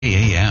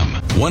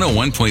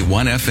101.1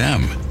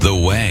 FM, The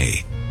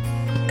Way.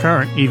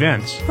 Current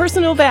events,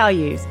 personal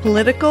values,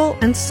 political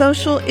and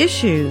social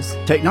issues,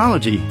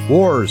 technology,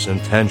 wars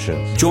and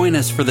tensions. Join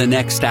us for the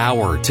next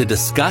hour to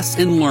discuss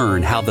and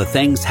learn how the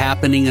things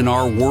happening in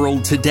our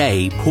world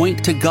today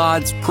point to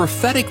God's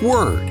prophetic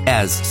word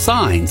as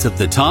signs of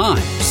the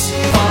times.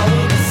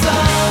 Follow the signs,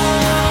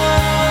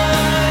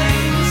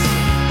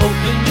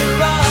 open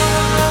your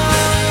eyes,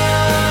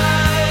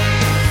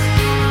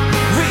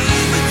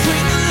 read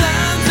between the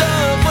lines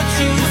of what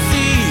you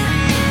see,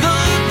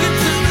 look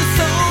into the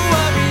soul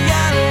of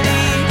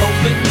reality,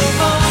 open your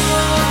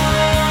mind,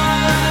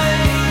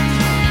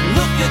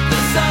 look at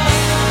the sign,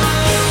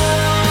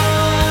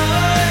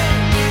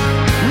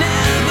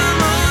 never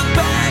look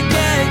back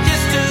at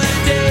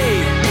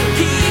yesterday,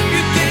 keep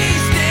your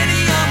gaze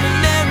steady on the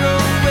narrow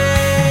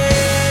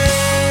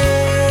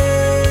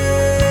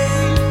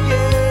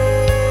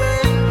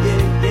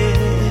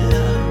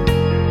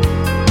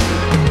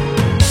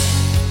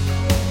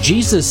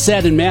Jesus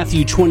said in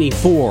Matthew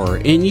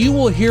 24, "And you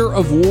will hear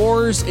of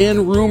wars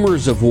and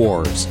rumors of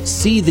wars.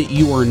 See that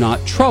you are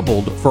not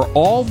troubled, for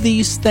all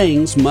these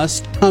things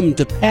must come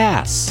to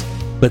pass.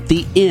 But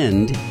the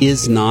end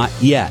is not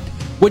yet."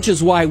 Which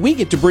is why we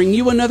get to bring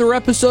you another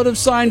episode of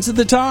Signs of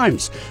the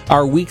Times,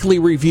 our weekly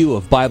review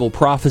of Bible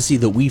prophecy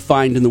that we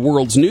find in the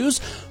world's news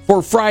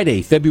for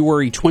Friday,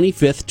 February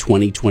 25th,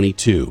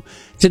 2022.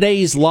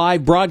 Today's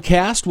live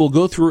broadcast will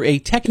go through a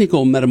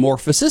technical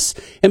metamorphosis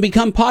and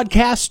become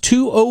podcast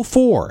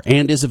 204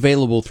 and is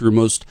available through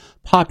most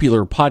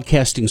popular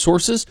podcasting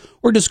sources,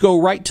 or just go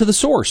right to the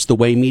source, the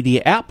Way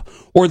Media app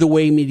or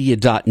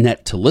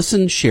thewaymedia.net to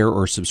listen, share,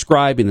 or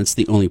subscribe, and it's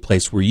the only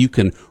place where you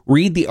can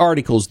read the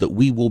articles that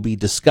we will be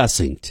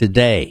discussing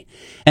today.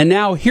 And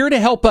now, here to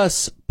help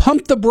us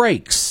pump the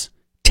brakes,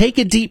 take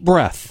a deep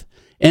breath,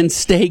 and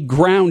stay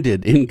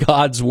grounded in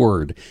God's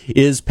Word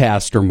is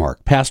Pastor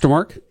Mark. Pastor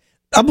Mark?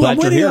 I'm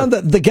waiting on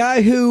the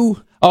guy who...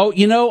 Oh,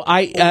 you know,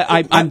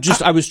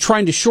 I was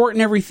trying to shorten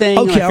everything.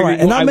 Okay, all right,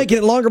 and I'm making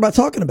it longer by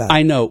talking about it.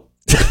 I know.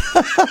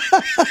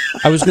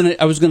 I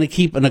was gonna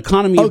keep an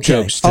economy of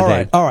jokes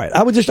today. All right.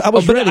 I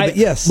was ready, but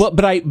yes.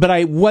 But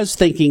I was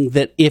thinking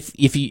that if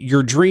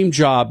your dream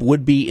job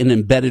would be an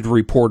embedded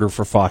reporter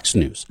for Fox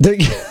News,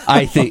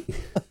 I think.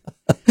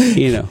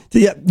 You know, to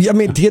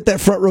get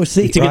that front row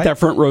seat, get that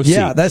front row seat.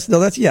 Yeah, that's.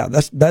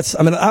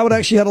 I mean, I would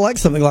actually have to like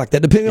something like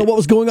that, depending on what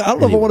was going on. I don't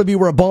know if I want to be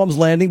where a bomb's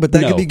landing, but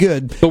that could be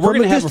good. But we're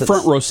going to have a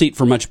front row seat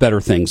for much better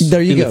things in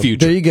the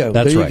future. There you go.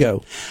 That's there right.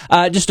 You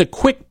go. Just a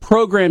quick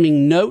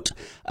programming note.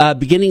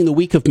 Beginning the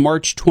week of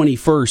March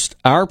 21st,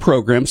 our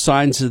program,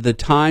 Signs of the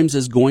Times,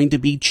 is going to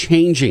be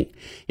changing.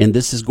 And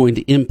this is going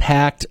to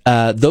impact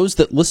those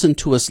that listen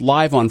to us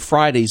live on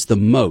Fridays the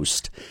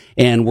most.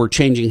 And we're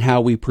changing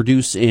how we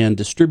produce and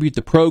distribute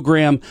the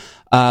program.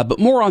 But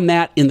more on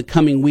that in the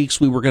coming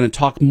weeks. We were going to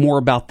talk more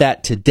about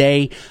that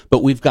today,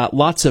 but we've got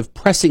lots of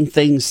pressing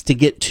things to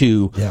get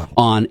to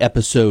on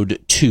episode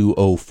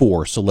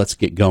 204. So let's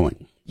get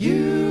going.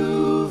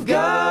 You've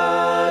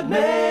got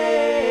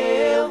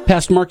mail.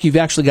 Pastor Mark, you've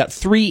actually got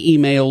 3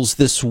 emails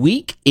this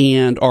week,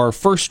 and our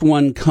first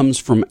one comes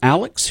from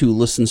Alex, who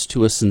listens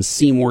to us in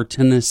Seymour,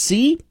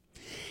 Tennessee.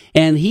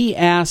 And he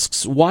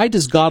asks, why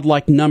does God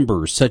like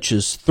numbers such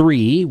as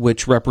 3,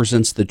 which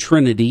represents the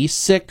Trinity,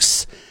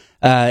 6,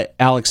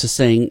 Alex is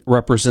saying,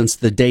 represents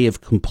the day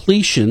of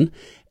completion,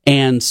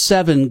 and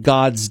 7,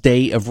 God's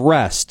day of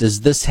rest?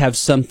 Does this have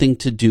something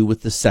to do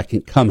with the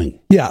second coming?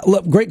 Yeah,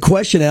 look, great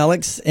question,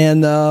 Alex.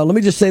 And let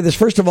me just say this.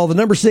 First of all, the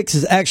number 6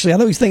 is actually, I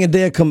know he's thinking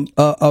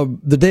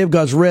the day of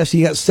God's rest.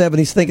 He got 7.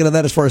 He's thinking of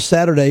that as far as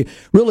Saturday.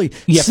 Really,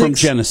 6, from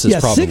Genesis,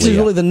 probably. 6 is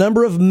really the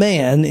number of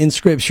man in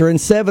Scripture, and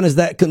 7 is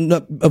that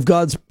of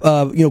God's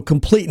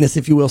completeness,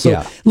 if you will. So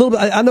a little bit,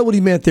 I know what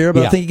he meant there,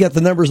 but I think he got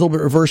the numbers a little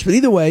bit reversed. But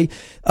either way,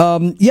 I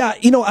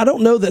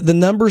don't know that the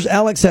numbers,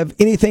 Alex, have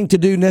anything to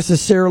do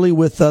necessarily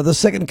with the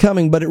second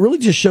coming, but it really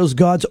just shows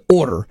God's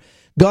order.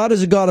 God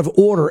is a God of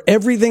order.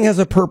 Everything has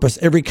a purpose.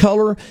 Every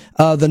color,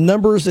 the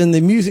numbers in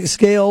the music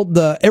scale,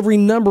 every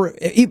number,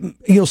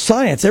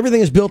 science,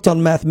 everything is built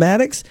on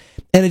mathematics.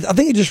 And I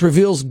think it just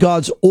reveals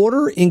God's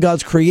order in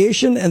God's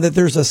creation, and that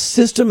there's a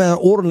system and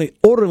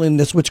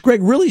orderliness, which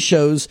Greg really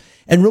shows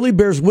and really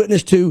bears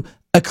witness to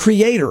a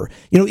creator.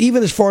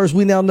 Even as far as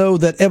we now know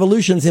that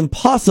evolution is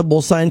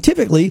impossible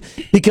scientifically,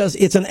 because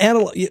it's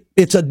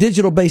a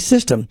digital-based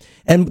system.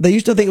 And they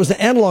used to think it was an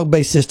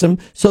analog-based system,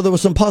 so there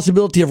was some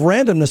possibility of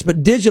randomness,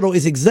 but digital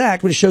is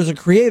exact, which shows a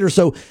creator.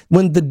 So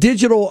when the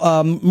digital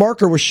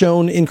marker was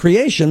shown in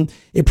creation,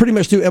 it pretty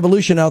much threw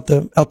evolution out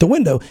the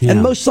window. Yeah.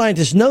 And most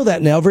scientists know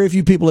that now. Very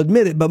few people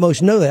admit it, but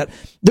most know that.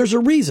 There's a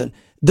reason.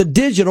 The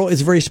digital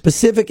is very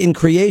specific in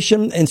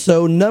creation, and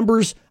so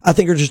numbers, I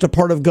think, are just a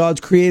part of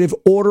God's creative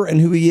order and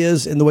who He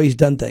is and the way He's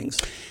done things.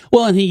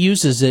 Well, and He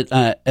uses it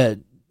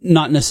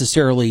not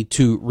necessarily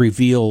to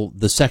reveal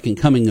the second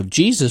coming of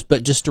Jesus,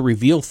 but just to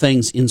reveal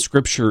things in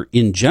Scripture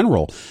in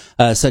general,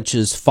 such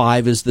as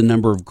 5 is the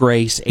number of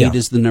grace, 8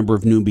 is the number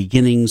of new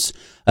beginnings,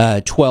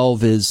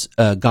 12 is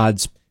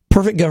God's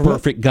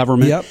perfect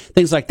government, yep.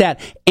 Things like that.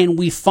 And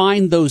we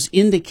find those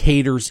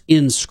indicators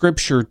in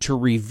Scripture to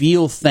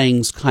reveal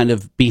things kind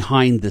of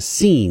behind the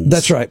scenes.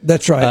 That's right.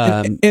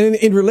 And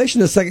in relation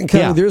to the second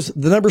coming, there's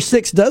the number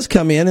 6 does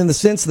come in the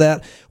sense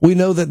that we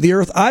know that the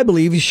earth, I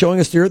believe, he's showing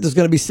us the earth is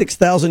going to be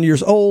 6,000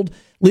 years old,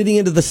 leading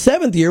into the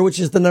 7th year, which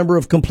is the number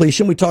of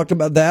completion. We talked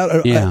about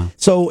that.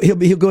 So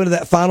he'll go into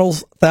that final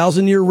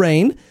 1,000-year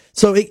reign.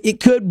 So it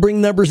could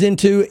bring numbers in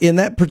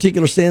that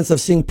particular sense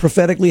of seeing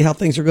prophetically how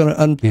things are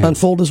going to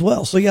unfold as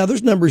well. So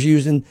there's numbers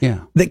used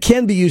that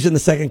can be used in the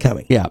second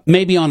coming. Yeah,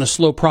 maybe on a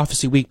slow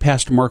prophecy week,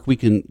 Pastor Mark, we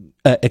can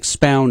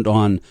expound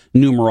on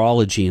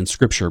numerology in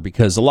Scripture,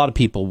 because a lot of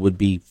people would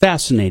be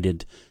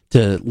fascinated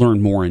to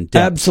learn more in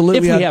depth.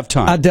 Absolutely. If we have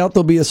time. I doubt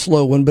there'll be a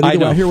slow one, but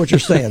anyway, I hear what you're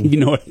saying. You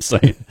know what I'm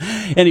saying.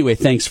 Anyway,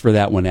 thanks for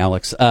that one,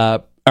 Alex.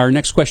 Our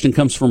next question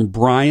comes from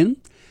Brian,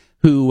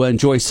 who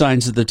enjoys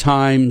Signs of the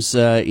Times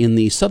in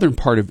the southern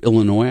part of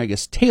Illinois, I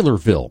guess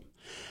Taylorville.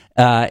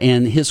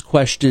 And his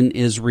question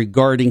is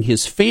regarding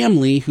his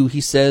family, who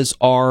he says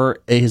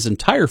his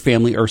entire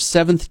family are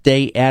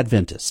Seventh-day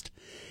Adventist.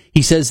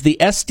 He says the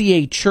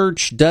SDA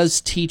Church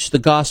does teach the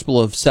gospel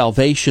of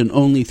salvation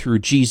only through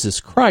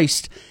Jesus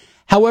Christ.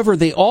 However,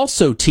 they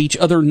also teach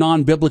other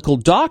non-biblical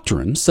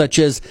doctrines, such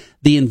as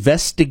the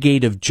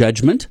investigative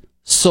judgment,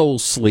 soul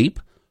sleep,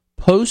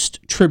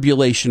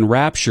 post-tribulation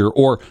rapture,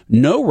 or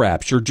no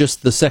rapture,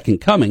 just the second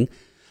coming,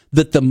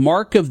 that the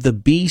mark of the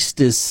beast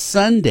is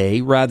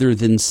Sunday rather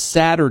than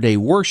Saturday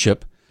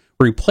worship,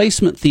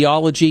 replacement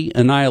theology,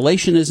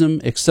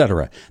 annihilationism,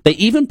 etc. They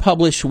even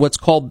publish what's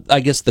called, I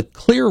guess, the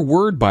Clear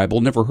Word Bible,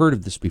 never heard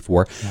of this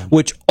before,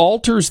 which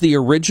alters the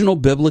original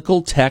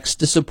biblical text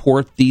to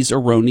support these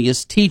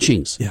erroneous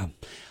teachings. Yeah.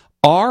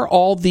 Are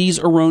all these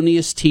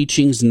erroneous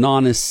teachings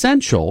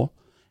non-essential?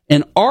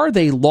 And are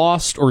they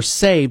lost or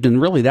saved?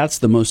 And really, that's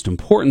the most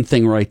important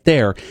thing right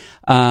there.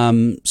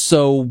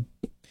 Let's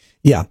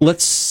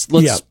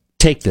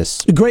take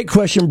this. Great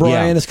question,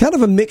 Brian. Yeah. It's kind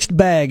of a mixed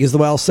bag, is the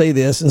way I'll say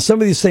this. And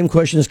some of these same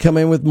questions come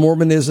in with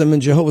Mormonism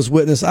and Jehovah's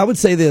Witness. I would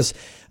say this.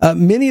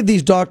 Many of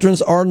these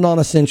doctrines are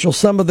non-essential.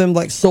 Some of them,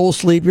 like soul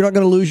sleep, you're not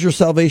going to lose your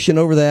salvation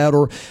over that,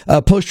 or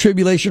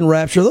post-tribulation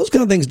rapture. Those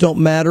kind of things don't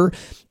matter.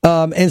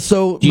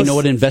 Do you know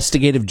what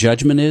investigative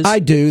judgment is? I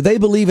do. They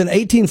believe in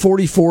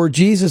 1844,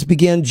 Jesus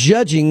began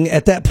judging.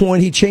 At that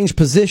point, he changed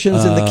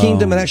positions in the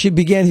kingdom and actually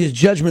began his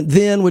judgment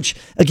then, which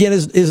again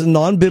is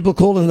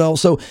non-biblical. And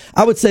also,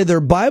 I would say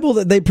their Bible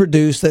that they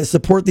produce that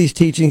support these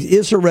teachings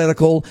is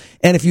heretical.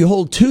 And if you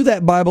hold to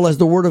that Bible as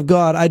the Word of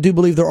God, I do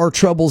believe there are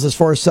troubles as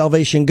far as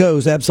salvation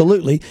goes.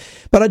 Absolutely.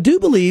 But I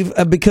do believe,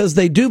 because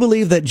they do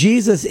believe that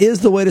Jesus is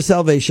the way to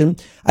salvation,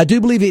 I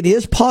do believe it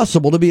is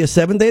possible to be a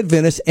Seventh-day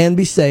Adventist and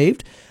be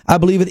saved. I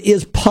believe it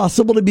is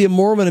possible to be a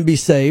Mormon and be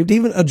saved,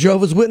 even a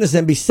Jehovah's Witness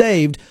and be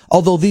saved,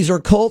 although these are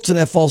cults and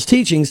have false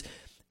teachings,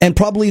 and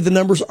probably the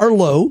numbers are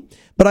low.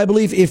 But I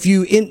believe if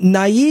you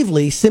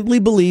naively simply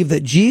believe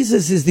that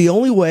Jesus is the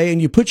only way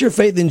and you put your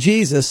faith in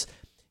Jesus,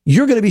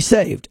 you're going to be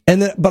saved.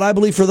 But I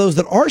believe for those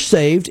that are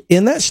saved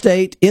in that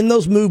state, in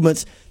those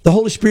movements, the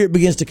Holy Spirit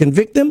begins to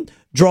convict them,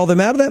 draw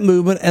them out of that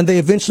movement, and they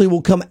eventually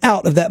will come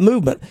out of that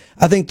movement.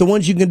 I think the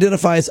ones you can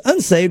identify as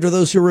unsaved are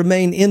those who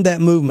remain in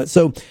that movement.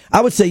 So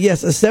I would say,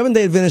 yes, a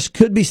Seventh-day Adventist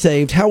could be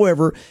saved.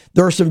 However,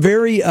 there are some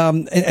very,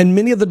 and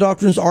many of the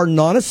doctrines are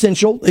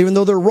non-essential. Even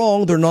though they're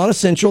wrong, they're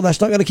non-essential.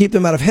 That's not going to keep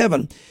them out of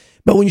heaven.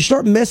 But when you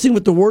start messing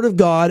with the Word of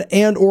God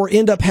and or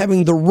end up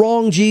having the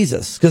wrong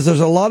Jesus, because there's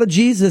a lot of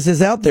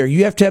Jesuses out there.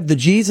 You have to have the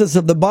Jesus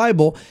of the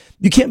Bible.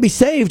 You can't be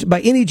saved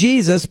by any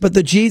Jesus, but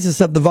the Jesus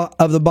of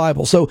the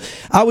Bible. So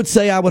I would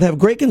say I would have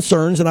great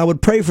concerns, and I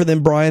would pray for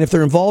them, Brian, if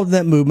they're involved in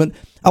that movement.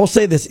 I will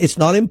say this. It's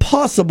not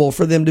impossible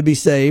for them to be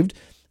saved,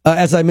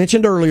 as I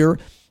mentioned earlier,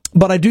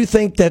 but I do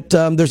think that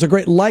there's a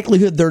great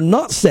likelihood they're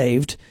not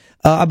saved.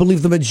 I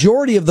believe the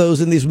majority of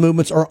those in these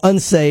movements are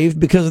unsaved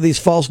because of these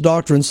false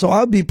doctrines. So I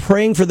would be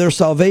praying for their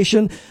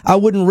salvation. I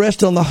wouldn't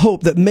rest on the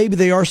hope that maybe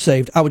they are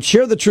saved. I would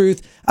share the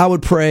truth. I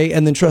would pray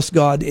and then trust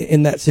God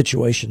in that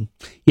situation.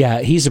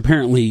 Yeah, he's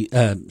apparently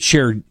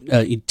shared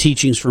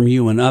teachings from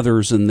you and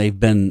others, and they've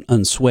been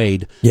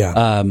unswayed.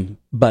 Yeah.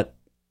 But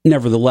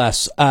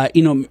nevertheless,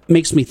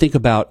 makes me think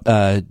about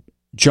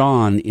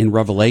John in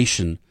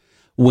Revelation,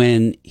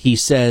 when he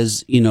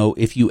says,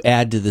 if you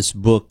add to this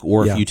book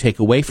or if you take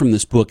away from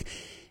this book,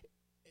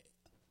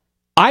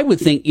 I would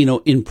think,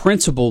 in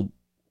principle,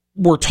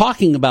 we're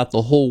talking about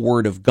the whole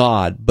Word of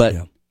God,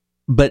 but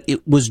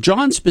it was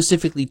John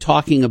specifically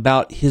talking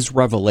about his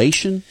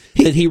revelation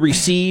that he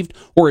received,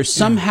 or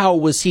somehow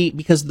was he,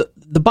 because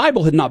the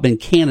Bible had not been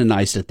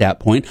canonized at that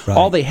point. Right.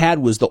 All they had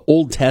was the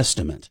Old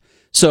Testament.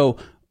 So,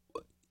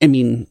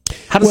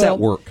 how does that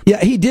work?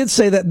 Yeah, he did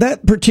say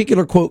that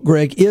particular quote,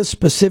 Greg, is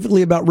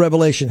specifically about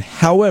Revelation.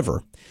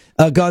 However,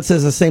 God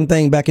says the same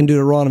thing back in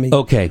Deuteronomy.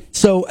 Okay.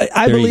 So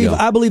I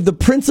believe the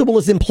principle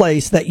is in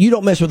place that you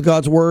don't mess with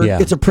God's word. Yeah.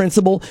 It's a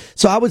principle.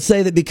 So I would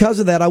say that because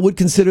of that, I would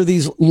consider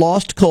these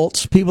lost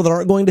cults, people that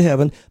aren't going to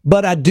heaven.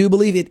 But I do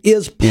believe it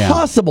is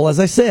possible, as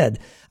I said.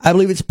 I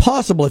believe it's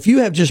possible. If you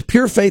have just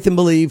pure faith and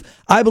believe,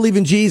 I believe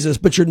in Jesus,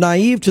 but you're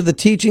naive to the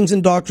teachings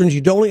and doctrines, you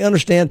don't really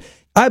understand,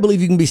 I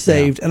believe you can be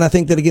saved. And I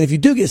think that, again, if you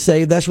do get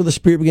saved, that's where the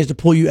Spirit begins to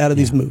pull you out of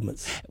these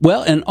movements.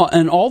 Well, and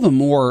all the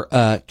more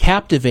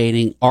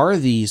captivating are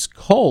these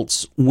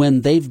cults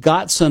when they've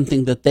got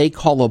something that they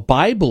call a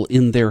Bible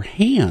in their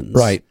hands.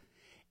 Right.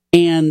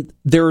 And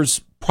there's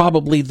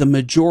probably the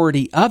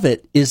majority of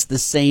it is the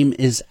same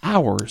as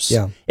ours,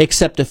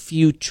 except a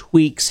few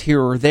tweaks here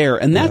or there.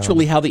 And that's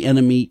really how the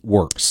enemy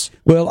works.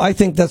 Well, I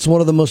think that's one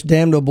of the most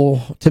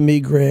damnable to me,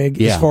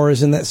 Greg, as far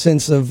as in that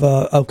sense of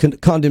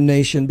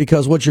condemnation,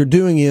 because what you're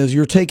doing is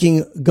you're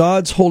taking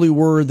God's holy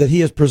word that he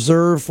has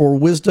preserved for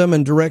wisdom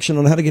and direction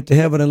on how to get to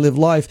heaven and live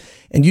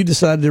life, and you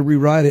decided to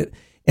rewrite it.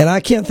 And I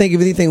can't think of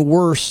anything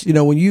worse,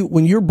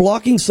 when you're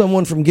blocking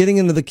someone from getting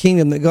into the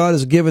kingdom that God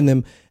has given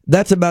them.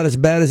 That's about as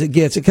bad as it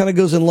gets. It kind of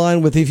goes in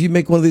line with if you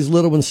make one of these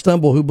little ones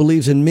stumble who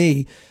believes in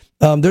me.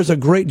 There's a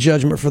great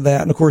judgment for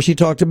that. And of course, he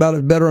talked about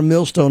it better a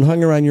millstone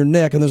hung around your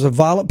neck. And there's a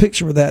violent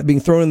picture of that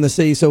being thrown in the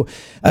sea. So,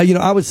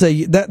 I would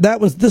say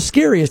that was the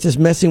scariest, is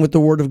messing with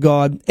the word of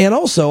God. And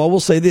also, I will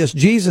say this,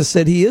 Jesus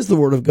said he is the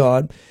word of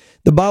God.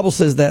 The Bible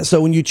says that. So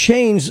when you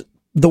change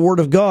the word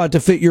of God to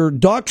fit your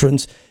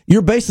doctrines,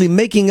 you're basically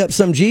making up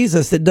some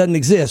Jesus that doesn't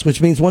exist,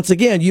 which means, once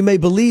again, you may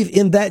believe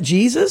in that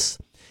Jesus,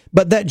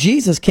 but that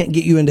Jesus can't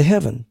get you into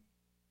heaven.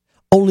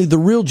 Only the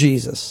real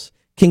Jesus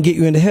can get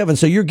you into heaven.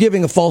 So you're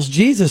giving a false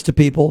Jesus to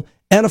people,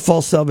 and a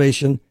false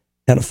salvation,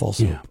 and a false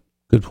hope. Yeah,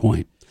 good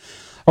point.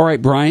 All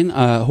right, Brian,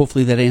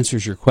 hopefully that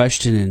answers your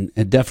question,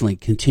 and definitely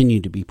continue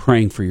to be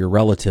praying for your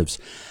relatives.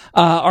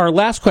 Our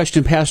last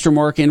question, Pastor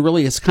Mark, and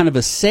really it's kind of a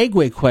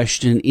segue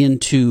question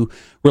into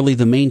really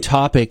the main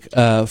topic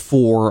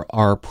for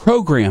our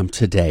program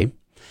today,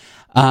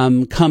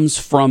 comes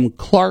from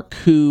Clark,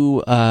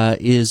 who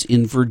is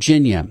in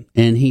Virginia.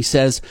 And he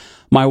says,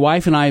 my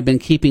wife and I have been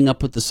keeping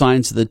up with the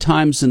signs of the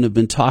times and have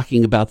been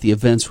talking about the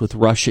events with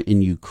Russia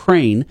and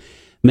Ukraine.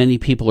 Many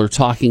people are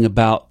talking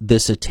about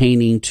this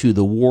attaining to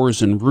the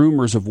wars and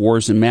rumors of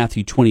wars in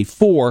Matthew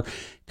 24.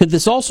 Could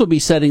this also be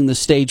setting the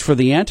stage for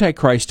the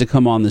Antichrist to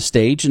come on the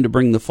stage and to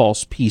bring the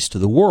false peace to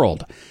the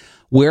world?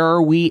 Where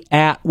are we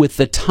at with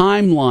the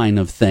timeline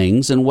of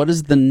things, and what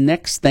is the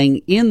next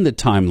thing in the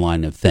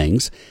timeline of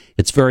things?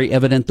 It's very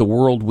evident the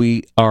world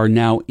we are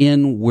now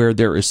in, where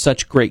there is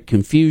such great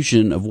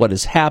confusion of what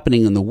is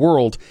happening in the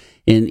world,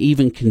 and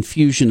even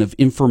confusion of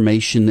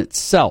information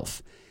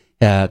itself.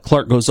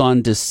 Clark goes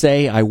on to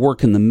say, I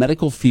work in the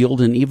medical field,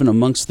 and even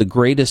amongst the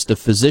greatest of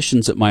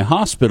physicians at my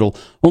hospital,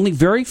 only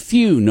very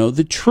few know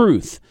the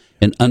truth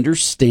and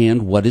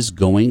understand what is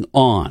going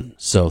on.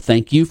 So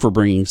thank you for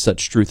bringing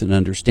such truth and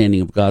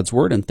understanding of God's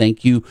word, and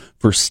thank you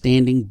for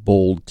standing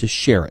bold to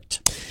share it.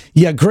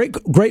 Yeah,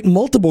 great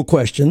multiple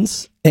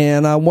questions,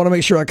 and I want to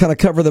make sure I kind of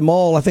cover them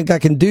all. I think I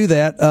can do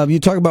that. You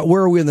talk about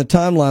where are we in the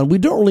timeline. We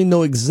don't really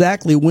know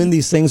exactly when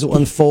these things will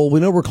unfold. We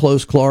know we're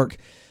close, Clark.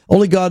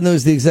 Only God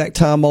knows the exact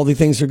time all these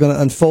things are going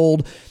to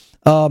unfold.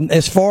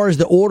 As far as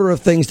the order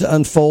of things to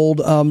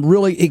unfold,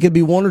 really, it could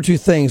be one or two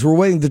things. We're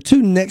waiting. The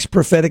two next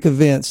prophetic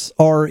events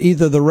are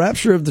either the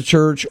rapture of the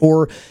church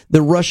or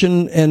the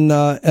Russian and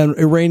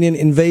Iranian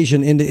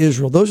invasion into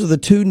Israel. Those are the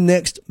two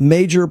next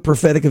major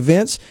prophetic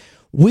events.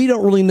 We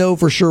don't really know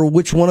for sure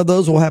which one of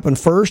those will happen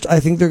first.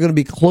 I think they're going to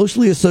be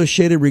closely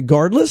associated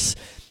regardless,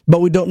 but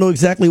we don't know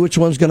exactly which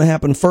one's going to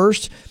happen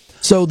first.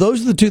 So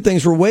those are the two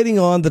things we're waiting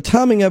on. The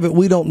timing of it,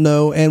 we don't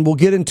know, and we'll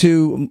get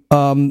into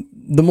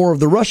the more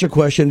of the Russia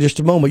question in just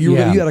a moment. You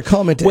got a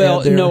comment to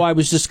add there. No, I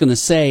was just going to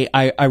say,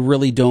 I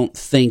really don't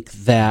think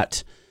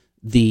that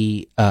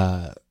the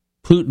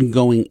Putin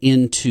going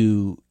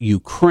into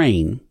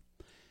Ukraine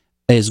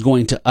is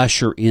going to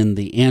usher in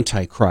the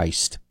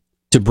Antichrist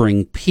to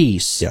bring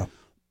peace. Yeah.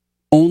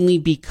 Only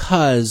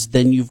because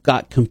then you've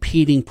got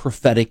competing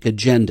prophetic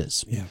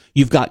agendas. Yeah.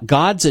 You've got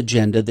God's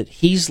agenda that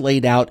he's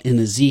laid out in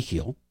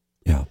Ezekiel.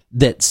 Yeah.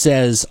 That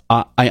says,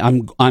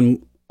 I'm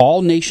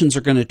all nations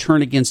are going to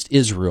turn against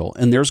Israel,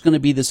 and there's going to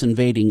be this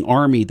invading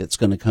army that's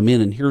going to come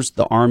in, and here's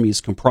the army is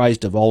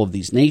comprised of all of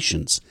these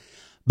nations.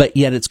 But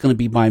yet it's going to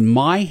be by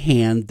my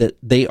hand that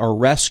they are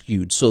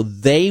rescued, so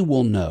they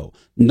will know,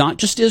 not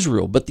just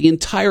Israel, but the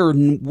entire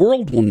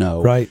world will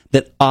know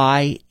that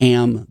I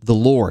am the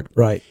Lord.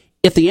 Right.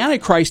 If the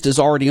Antichrist is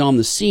already on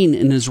the scene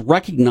and is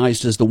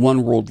recognized as the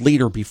one world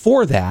leader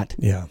before that,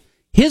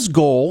 his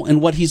goal and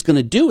what he's going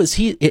to do is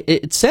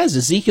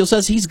Ezekiel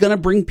says he's going to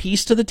bring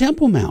peace to the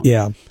Temple Mount.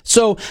 Yeah.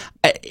 So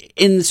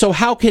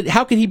how could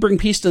he bring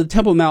peace to the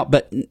Temple Mount,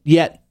 but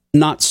yet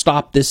not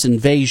stop this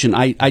invasion.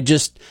 It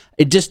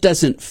just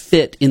doesn't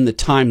fit in the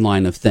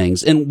timeline of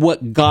things and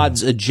what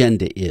God's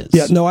agenda is.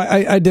 Yeah, no,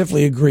 I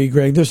definitely agree,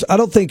 Greg. I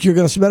don't think you're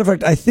going to. As a matter of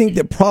fact, I think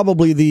that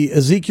probably the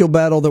Ezekiel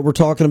battle that we're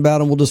talking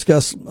about, and we'll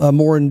discuss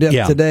more in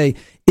depth today,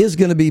 is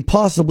going to be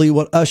possibly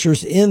what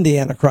ushers in the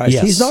Antichrist.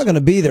 Yes. He's not going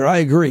to be there. I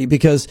agree,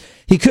 because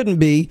he couldn't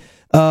be.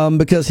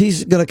 Because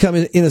he's going to come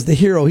in as the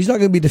hero. He's not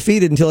going to be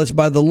defeated until it's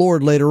by the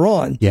Lord later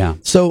on. Yeah.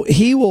 So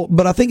he will,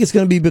 but I think it's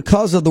going to be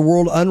because of the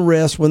world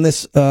unrest when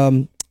this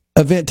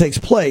event takes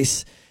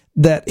place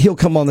that he'll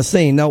come on the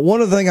scene. Now,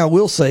 one other thing I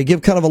will say,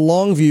 give kind of a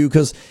long view,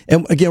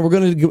 and again, we're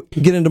going to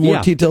get into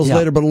more details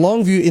later, but a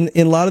long view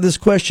in light of this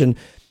question,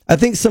 I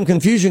think some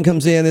confusion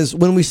comes in is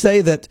when we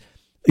say that,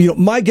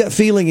 my gut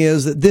feeling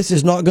is that this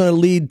is not going to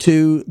lead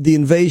to the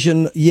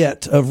invasion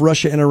yet of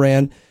Russia and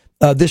Iran.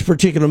 This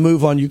particular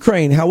move on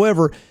Ukraine.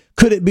 However,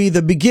 could it be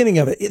the beginning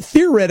of it?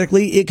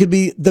 Theoretically, it could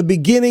be the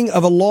beginning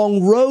of a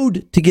long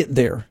road to get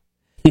there.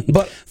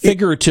 But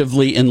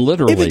figuratively and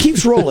literally. If it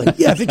keeps rolling.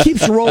 Yeah, if it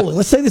keeps rolling.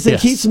 Let's say this thing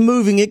keeps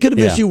moving, it could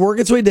eventually work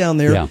its way down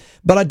there. Yeah.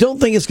 But I don't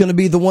think it's going to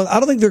be the one. I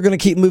don't think they're going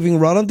to keep moving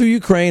right on through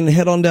Ukraine and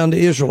head on down to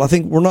Israel. I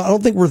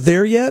don't think we're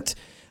there yet.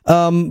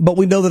 But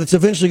we know that it's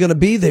eventually going to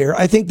be there.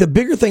 I think the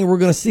bigger thing we're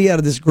going to see out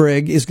of this,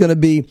 Greg, is going to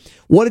be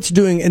what it's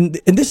doing. And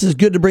this is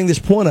good to bring this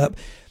point up.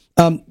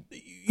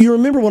 You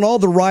remember when all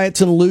the riots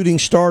and looting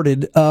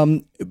started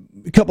a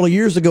couple of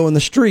years ago in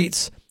the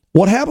streets,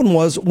 what happened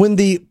was when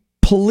the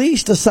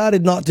police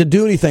decided not to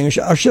do anything,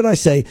 or should I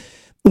say,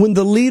 when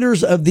the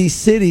leaders of these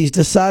cities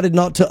decided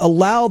not to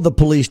allow the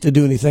police to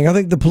do anything, I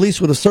think the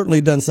police would have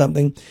certainly done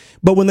something,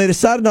 but when they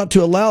decided not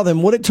to allow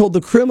them, what it told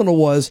the criminal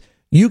was,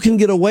 you can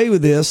get away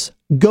with this,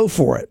 go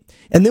for it.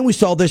 And then we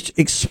saw this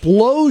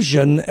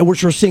explosion,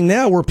 which we're seeing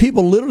now, where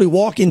people literally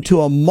walk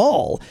into a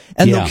mall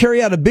and they'll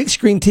carry out a big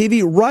screen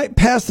TV right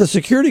past the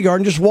security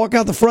guard and just walk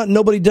out the front and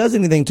nobody does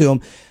anything to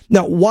them.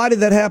 Now, why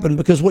did that happen?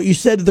 Because what you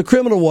said to the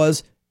criminal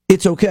was,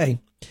 it's okay.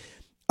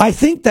 I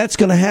think that's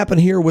going to happen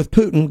here with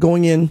Putin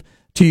going in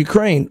to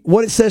Ukraine.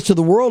 What it says to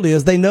the world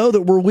is they know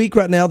that we're weak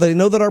right now. They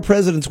know that our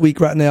president's weak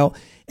right now.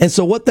 And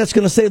so what that's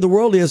going to say to the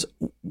world is,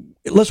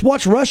 let's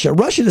watch Russia.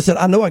 Russia just said,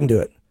 I know I can do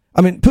it. I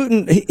mean,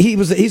 Putin,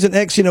 he's an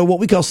ex, what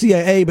we call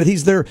CIA, but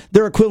he's their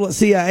equivalent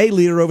CIA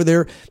leader over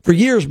there for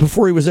years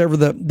before he was ever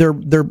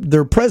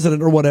their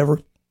president or whatever,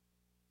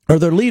 or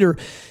their leader.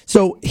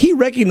 So he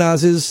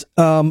recognizes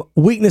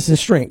weakness and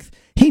strength.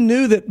 He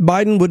knew that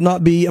Biden would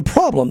not be a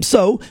problem.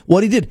 So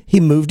what he did,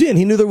 he moved in.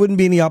 He knew there wouldn't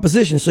be any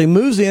opposition. So he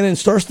moves in and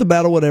starts the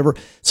battle, whatever.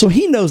 So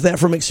he knows that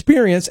from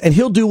experience, and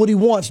he'll do what he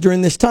wants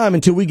during this time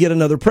until we get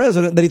another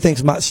president that he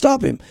thinks might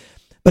stop him.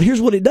 But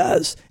here's what he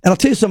does. And I'll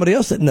tell you somebody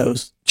else that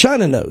knows.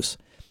 China knows.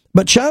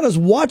 But China's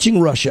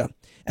watching Russia.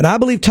 And I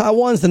believe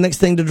Taiwan's the next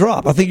thing to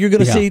drop. I think you're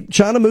going to see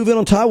China move in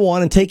on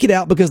Taiwan and take it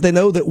out because they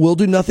know that we'll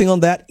do nothing on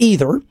that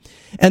either.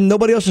 And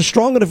nobody else is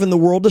strong enough in the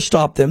world to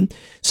stop them.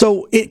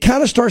 So it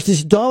kind of starts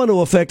this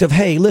domino effect of,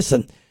 hey,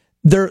 listen,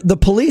 the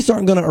police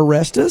aren't going to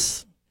arrest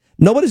us.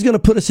 Nobody's going to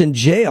put us in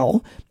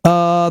jail.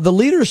 The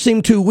leaders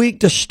seem too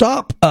weak to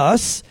stop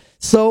us.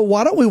 So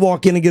why don't we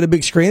walk in and get a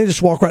big screen and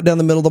just walk right down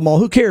the middle of the mall?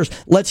 Who cares?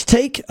 Let's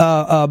take,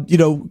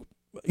 Crimea.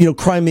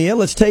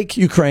 Let's take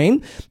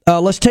Ukraine.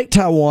 Let's take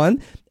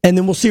Taiwan, and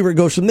then we'll see where it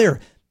goes from there.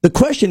 The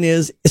question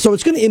is, so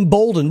it's going to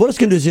embolden. What it's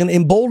going to do is it's going to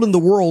embolden the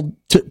world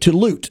to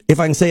loot,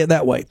 if I can say it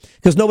that way,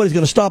 because nobody's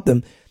going to stop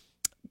them.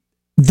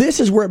 This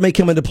is where it may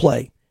come into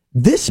play.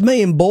 This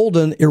may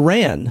embolden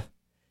Iran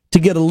to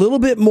get a little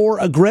bit more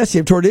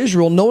aggressive toward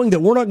Israel, knowing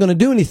that we're not going to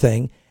do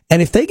anything.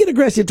 And if they get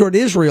aggressive toward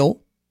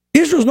Israel,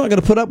 Israel's not going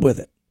to put up with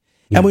it.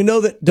 Yeah. And we know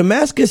that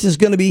Damascus is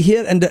going to be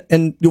hit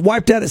and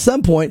wiped out at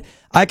some point.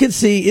 I could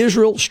see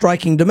Israel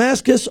striking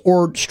Damascus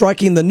or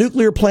striking the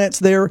nuclear plants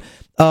there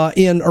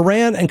in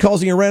Iran and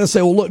causing Iran to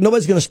say, well, look,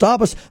 nobody's going to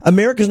stop us.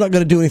 America's not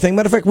going to do anything.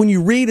 Matter of fact, when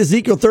you read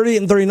Ezekiel 38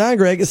 and 39,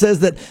 Greg, it says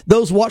that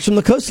those watch from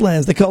the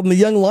coastlands, they call them the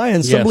young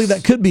lions. Some believe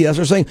that could be us.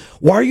 They're saying,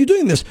 why are you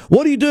doing this?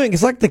 What are you doing?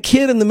 It's like the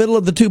kid in the middle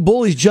of the two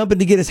bullies jumping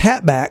to get his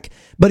hat back,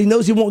 but he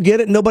knows he won't get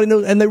it. Nobody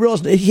knows. And they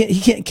realize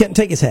he can't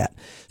take his hat.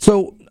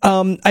 So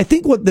I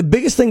think what the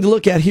biggest thing to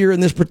look at here in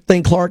this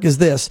thing, Clark, is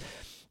this.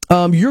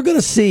 You're going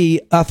to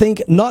see, I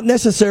think, not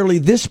necessarily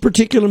this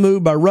particular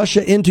move by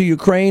Russia into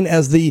Ukraine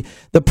as the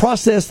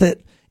process that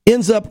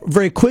ends up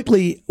very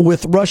quickly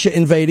with Russia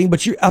invading,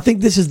 but I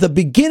think this is the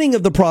beginning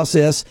of the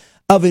process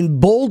of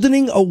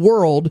emboldening a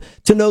world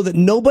to know that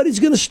nobody's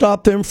going to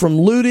stop them from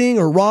looting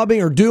or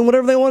robbing or doing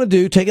whatever they want to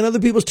do, taking other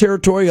people's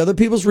territory, other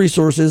people's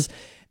resources.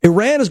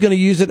 Iran is going to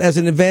use it as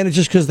an advantage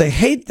just because they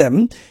hate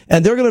them,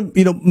 and they're going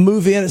to,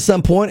 move in at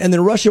some point, and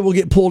then Russia will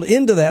get pulled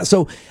into that.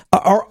 So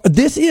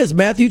this is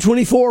Matthew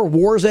 24,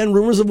 wars and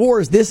rumors of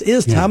wars. This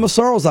is time of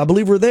sorrows. I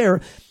believe we're there.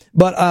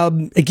 But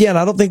again,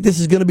 I don't think this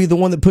is going to be the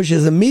one that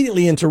pushes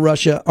immediately into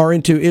Russia or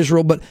into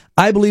Israel, but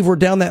I believe we're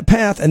down that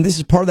path, and this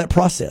is part of that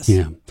process.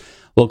 Yeah.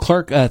 Well,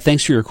 Clark,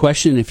 thanks for your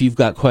question. If you've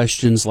got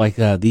questions like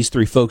these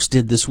three folks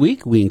did this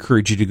week, we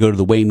encourage you to go to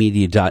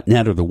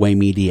thewaymedia.net or the Way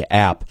Media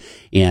app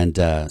and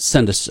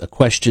send us a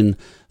question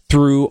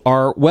through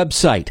our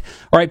website.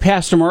 All right,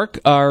 Pastor Mark,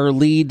 our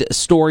lead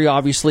story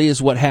obviously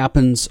is what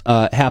happened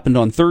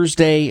on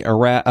Thursday,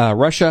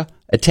 Russia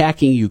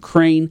attacking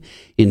Ukraine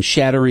and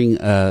shattering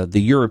the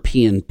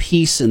European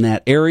peace in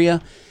that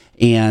area.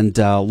 And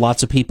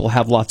lots of people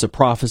have lots of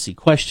prophecy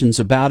questions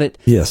about it.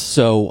 Yes.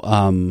 So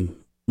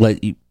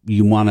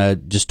you want to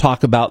just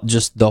talk about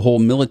just the whole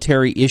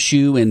military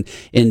issue,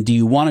 and do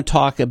you want to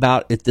talk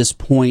about at this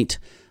point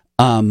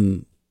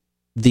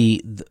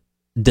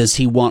does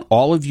he want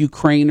all of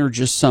Ukraine or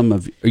just some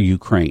of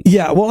Ukraine?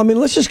 Yeah, well, I mean,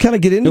 let's just kind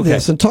of get into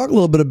this and talk a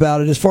little bit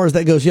about it as far as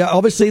that goes. Yeah,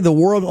 obviously the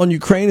war on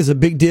Ukraine is a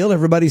big deal.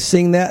 Everybody's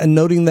seeing that and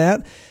noting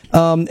that.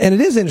 And it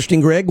is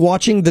interesting, Greg,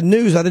 watching the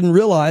news, I didn't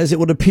realize it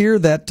would appear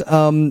that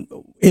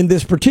in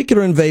this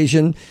particular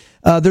invasion,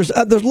 there's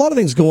a lot of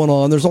things going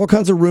on. There's all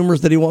kinds of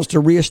rumors that he wants to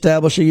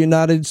reestablish a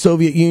united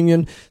Soviet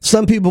Union.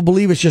 Some people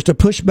believe it's just a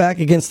pushback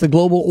against the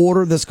global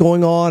order that's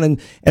going on,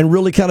 and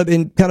really kind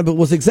of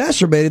was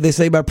exacerbated, they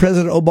say, by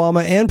President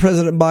Obama and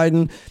President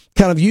Biden,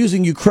 kind of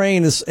using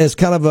Ukraine as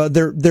kind of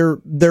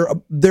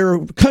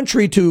their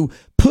country to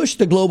push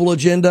the global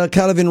agenda,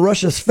 kind of in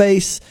Russia's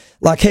face,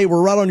 like, hey,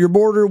 we're right on your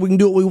border, we can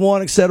do what we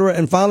want, etc.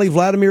 And finally,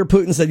 Vladimir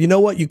Putin said, you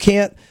know what, you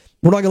can't.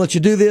 We're not going to let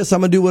you do this.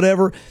 I'm going to do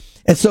whatever.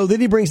 And so then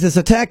he brings this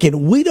attack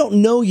in. We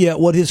don't know yet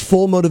what his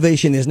full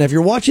motivation is. Now, if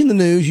you're watching the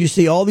news, you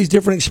see all these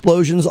different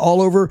explosions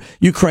all over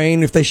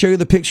Ukraine. If they show you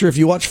the picture, if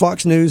you watch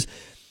Fox News,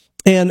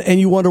 and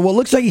you wonder, well, it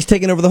looks like he's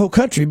taking over the whole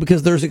country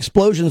because there's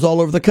explosions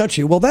all over the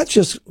country. Well, that's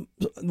just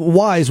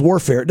wise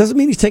warfare. It doesn't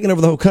mean he's taking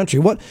over the whole country.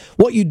 What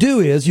you do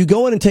is you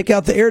go in and take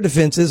out the air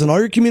defenses and all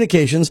your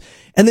communications,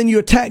 and then you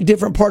attack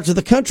different parts of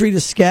the country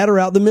to scatter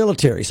out the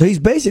military. So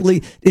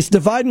it's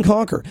divide and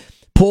conquer.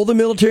 Pull the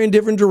military in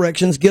different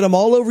directions, get them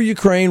all over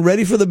Ukraine,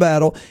 ready for the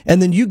battle,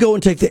 and then you go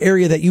and take the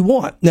area that you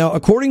want. Now,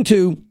 according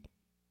to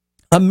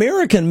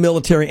American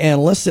military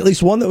analysts, at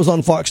least one that was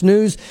on Fox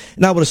News,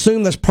 and I would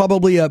assume that's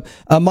probably a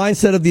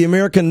mindset of the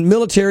American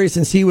military,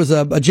 since he was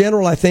a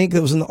general, I think,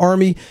 that was in the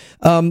army.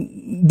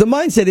 The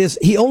mindset is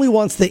he only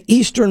wants the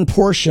eastern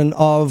portion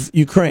of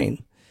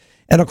Ukraine.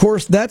 And of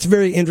course, that's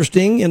very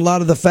interesting in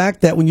light of the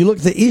fact that when you look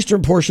at the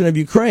eastern portion of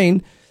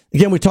Ukraine,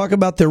 again, we talk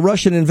about the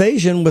Russian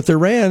invasion with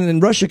Iran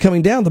and Russia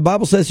coming down. The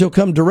Bible says he'll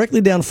come directly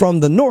down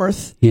from the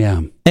north. Yeah.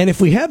 And if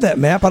we have that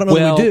map, I don't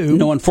know if we do.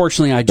 No,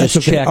 unfortunately, I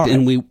just checked, right,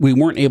 and we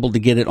weren't able to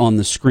get it on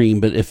the screen.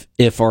 But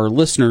if our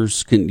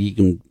listeners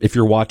if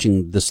you're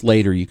watching this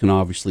later, you can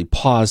obviously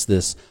pause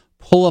this,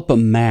 pull up a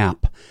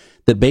map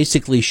that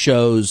basically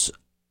shows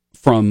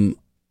from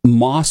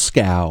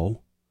Moscow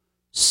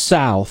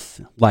south,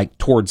 like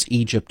towards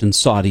Egypt and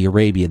Saudi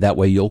Arabia. That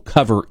way you'll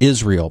cover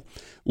Israel.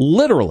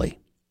 Literally,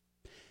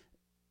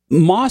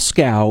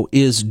 Moscow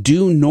is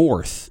due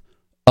north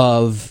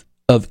of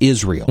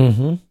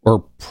Israel,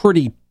 or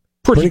pretty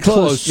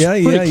close,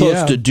 pretty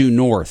close to due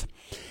north.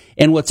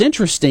 And what's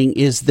interesting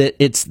is that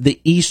it's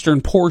the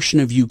eastern portion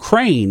of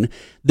Ukraine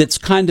that's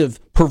kind of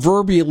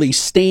proverbially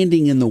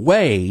standing in the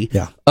way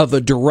of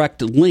a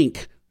direct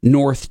link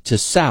north to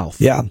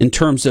south. Yeah. In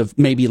terms of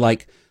maybe,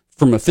 like,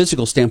 from a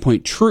physical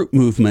standpoint, troop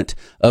movement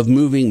of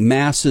moving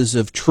masses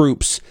of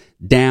troops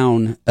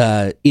down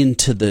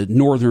into the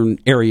northern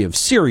area of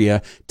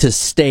Syria to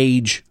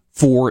stage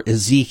for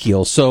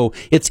Ezekiel. So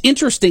it's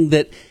interesting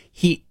that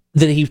he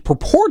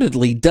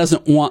purportedly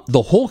doesn't want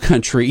the whole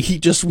country. He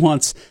just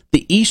wants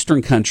the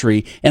eastern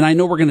country. And I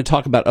know we're going to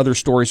talk about other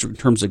stories in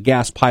terms of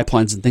gas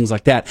pipelines and things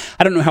like that.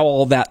 I don't know how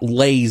all that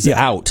lays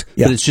out,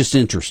 but it's just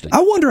interesting. I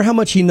wonder how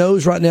much he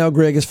knows right now,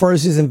 Greg, as far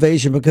as his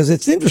invasion, because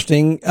it's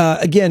interesting.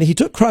 Again, he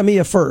took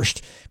Crimea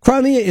first.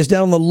 Crimea is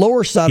down on the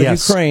lower side of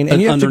Ukraine,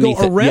 and you have to go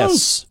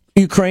around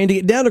Ukraine to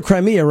get down to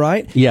Crimea,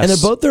 right? Yes. And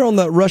they're both there on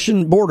the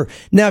Russian border.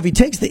 Now, if he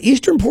takes the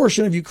eastern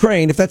portion of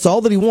Ukraine, if that's all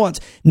that he wants,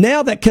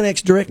 now that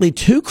connects directly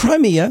to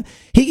Crimea.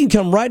 He can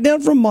come right down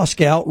from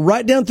Moscow,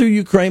 right down through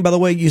Ukraine. By the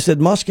way, you said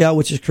Moscow,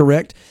 which is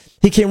correct.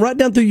 He came right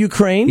down through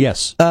Ukraine.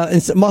 Yes.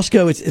 And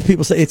Moscow,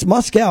 people say it's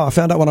Moscow. I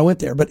found out when I went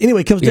there. But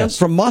anyway, he comes down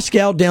from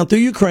Moscow, down through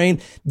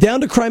Ukraine,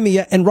 down to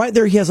Crimea, and right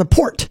there he has a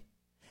port.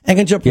 And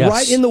can jump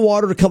right in the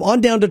water to come on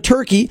down to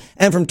Turkey,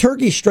 and from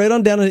Turkey straight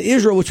on down to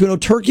Israel, which we know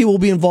Turkey will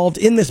be involved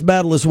in this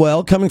battle as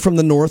well, coming from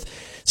the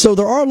north. So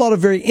there are a lot of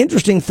very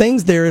interesting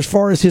things there as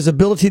far as his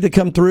ability to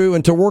come through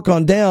and to work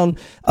on down.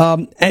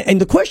 And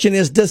the question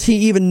is, does he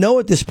even know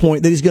at this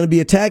point that he's going to be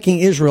attacking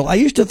Israel? I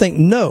used to think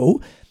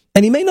no,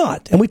 and he may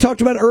not. And we talked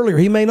about it earlier.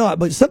 He may not.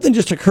 But something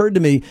just occurred to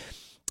me.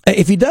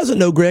 If he doesn't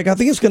know, Greg, I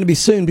think it's going to be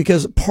soon,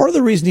 because part of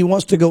the reason he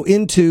wants to go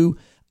into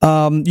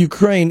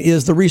Ukraine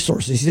is the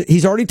resources.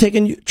 He's already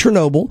taken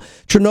Chernobyl.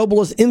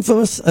 Chernobyl is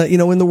infamous,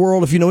 in the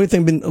world. If you know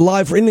anything, been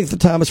alive for any of the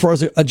time, as far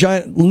as a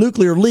giant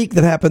nuclear leak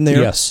that happened there.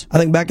 Yes. I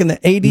think back in the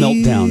 80s.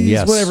 Meltdown,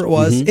 yes. Whatever it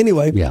was.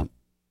 Anyway. Yeah.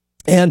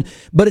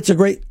 But it's a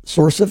great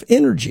source of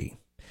energy.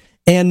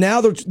 And now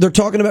they're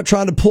talking about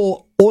trying to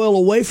pull oil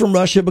away from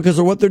Russia because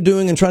of what they're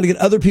doing, and trying to get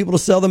other people to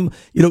sell them,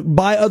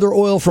 buy other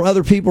oil from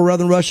other people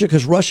rather than Russia,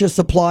 because Russia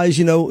supplies,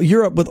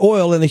 Europe with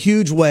oil in a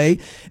huge way.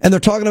 And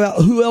they're talking about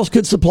who else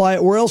could supply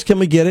it, where else can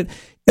we get it.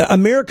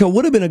 America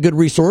would have been a good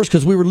resource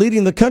because we were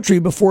leading the country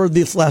before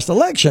this last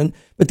election,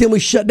 but then we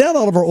shut down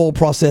all of our oil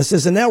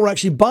processes, and now we're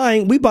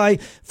actually we buy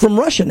from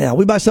Russia now.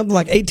 We buy something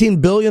like 18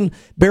 billion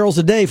barrels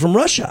a day from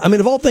Russia. I mean,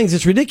 of all things,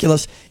 it's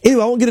ridiculous.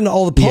 Anyway, I won't get into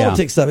all the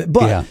politics of it,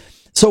 but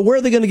so where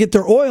are they going to get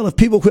their oil if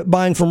people quit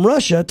buying from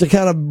Russia to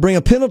kind of bring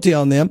a penalty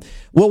on them?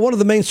 Well, one of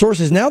the main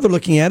sources now they're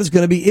looking at is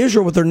going to be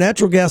Israel with their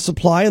natural gas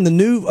supply and the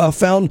new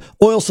found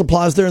oil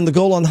supplies there in the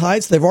Golan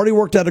Heights. They've already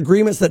worked out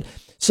agreements that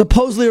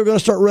supposedly are going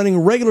to start running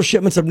regular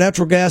shipments of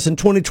natural gas in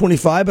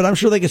 2025, but I'm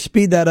sure they could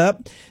speed that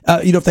up,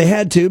 if they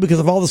had to, because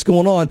of all this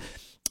going on,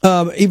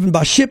 even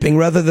by shipping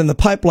rather than the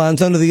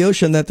pipelines under the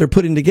ocean that they're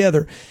putting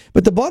together.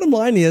 But the bottom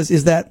line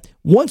is that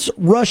once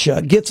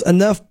Russia gets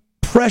enough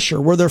pressure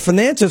where their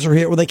finances are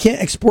hit, where they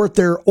can't export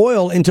their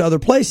oil into other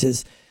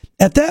places,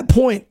 at that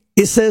point,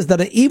 it says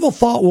that an evil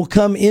thought will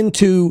come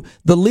into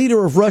the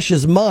leader of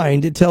Russia's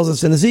mind, it tells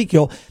us in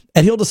Ezekiel,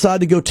 and he'll decide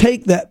to go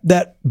take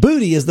that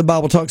booty, as the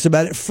Bible talks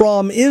about it,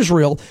 from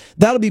Israel.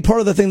 That'll be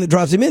part of the thing that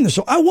drives him in there.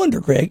 So I wonder,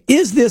 Greg,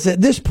 is this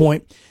at this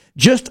point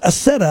just a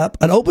setup,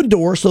 an open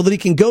door, so that he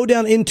can go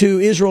down into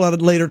Israel at a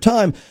later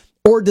time?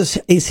 Or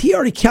is he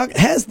already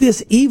has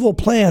this evil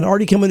plan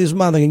already come into his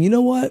mind, thinking, you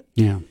know what?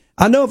 Yeah.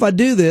 I know if I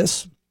do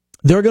this,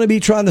 they're going to be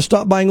trying to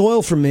stop buying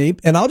oil from me,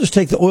 and I'll just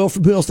take the oil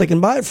from who else they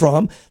can buy it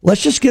from.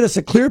 Let's just get us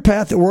a clear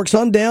path that works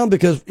on down,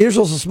 because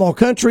Israel's a small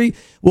country.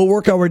 We'll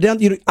work our way down.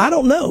 I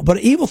don't know, but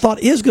an evil thought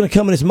is going to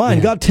come in his mind.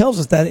 Yeah. God tells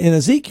us that in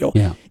Ezekiel.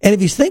 Yeah. And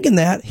if he's thinking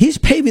that, he's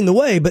paving the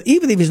way. But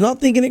even if he's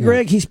not thinking it,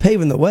 Greg, he's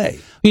paving the way.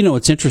 You know,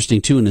 it's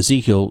interesting, too, in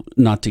Ezekiel,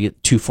 not to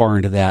get too far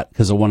into that,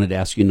 because I wanted to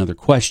ask you another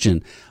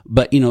question.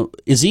 But,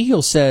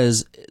 Ezekiel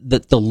says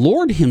that the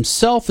Lord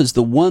himself is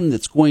the one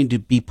that's going to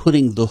be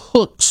putting the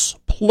hooks,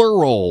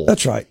 plural.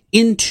 That's right.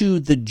 Into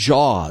the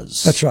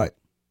jaws. That's right.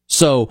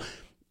 So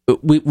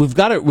we've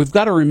got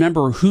to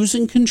remember who's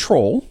in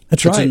control.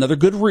 That's right. It's another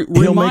good He'll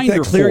reminder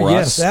make that clear. for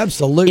us. Yes,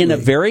 absolutely. In a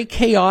very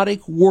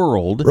chaotic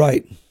world,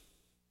 right?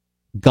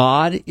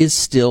 God is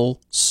still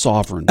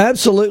sovereign.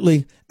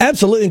 Absolutely,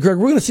 absolutely. And Greg,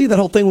 we're going to see that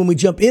whole thing when we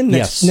jump in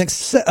next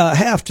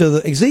half to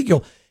the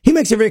Ezekiel. He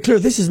makes it very clear.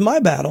 This is my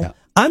battle. Yeah.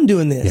 I'm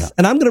doing this,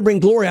 and I'm going to bring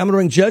glory. I'm going to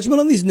bring judgment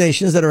on these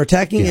nations that are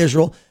attacking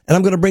Israel, and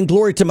I'm going to bring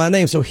glory to my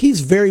name. So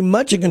he's very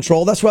much in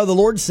control. That's why the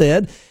Lord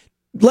said,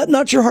 let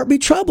not your heart be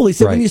troubled. He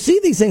said, when you see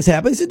these things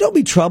happen, he said, don't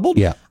be troubled.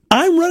 Yeah.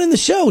 I'm running the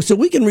show, so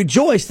we can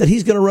rejoice that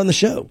he's going to run the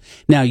show.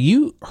 Now,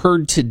 you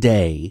heard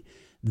today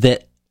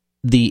that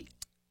the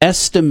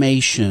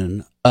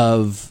estimation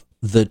of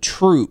the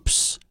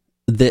troops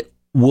that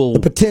will...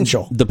 The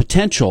potential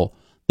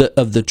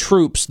of the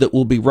troops that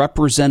will be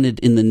represented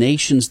in the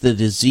nations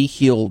that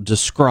Ezekiel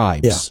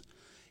describes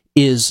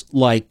is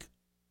like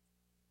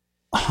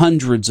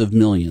hundreds of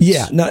millions.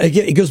 Yeah. Now,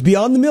 again, it goes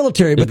beyond the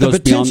military, but the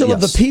potential of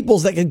the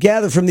peoples that could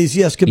gather from these,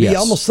 could be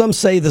almost, some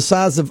say, the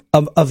size of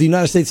the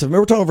United States of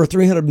America. We're talking over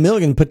 300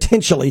 million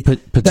potentially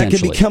that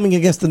could be coming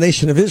against the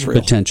nation of Israel.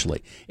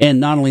 Potentially. And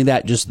not only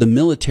that, just the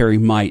military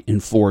might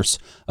and force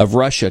of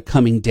Russia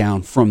coming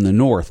down from the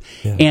north.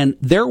 Yeah. And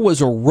there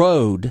was a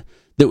road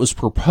that was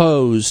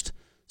proposed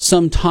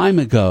some time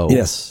ago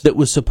that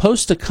was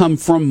supposed to come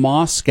from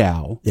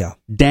Moscow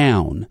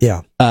down.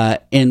 Yeah.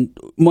 And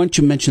why don't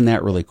you mention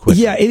that really quick?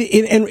 Yeah,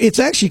 and it's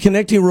actually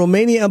connecting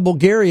Romania and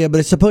Bulgaria,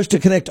 but it's supposed to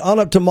connect on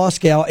up to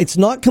Moscow. It's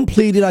not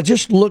completed. I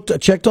just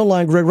checked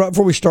online, Greg, right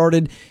before we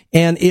started,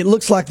 and it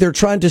looks like they're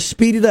trying to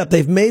speed it up.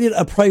 They've made it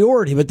a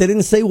priority, but they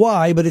didn't say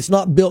why, but it's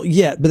not built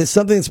yet. But it's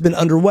something that's been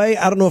underway.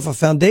 I don't know if a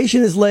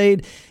foundation is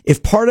laid.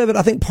 If part of it,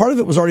 I think part of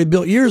it was already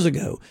built years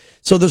ago.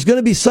 So there's going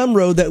to be some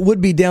road that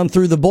would be down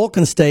through the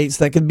Balkan states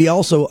that could be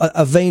also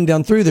a vein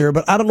down through there,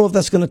 but I don't know if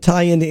that's going to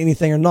tie into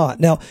anything or not.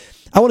 Now,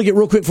 I want to get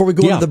real quick before we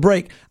go into the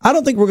break. I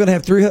don't think we're going to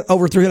have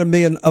over 300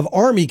 million of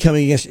army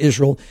coming against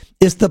Israel.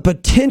 It's the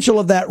potential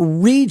of that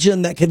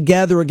region that could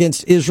gather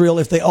against Israel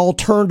if they all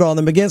turned on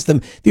them against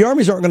them. The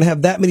armies aren't going to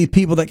have that many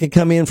people that could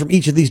come in from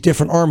each of these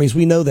different armies.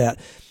 We know that.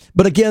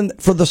 But again,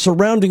 for the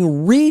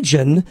surrounding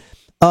region,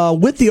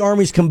 with the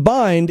armies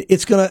combined,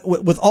 it's going to,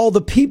 with all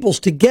the peoples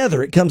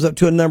together, it comes up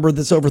to a number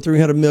that's over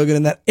 300 million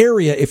in that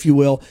area, if you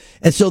will.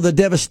 And so the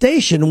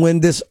devastation when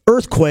this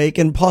earthquake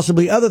and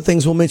possibly other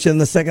things we'll mention in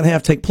the second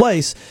half take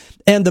place,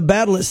 and the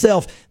battle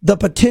itself, the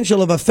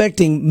potential of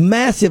affecting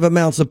massive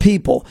amounts of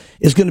people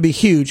is going to be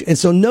huge. And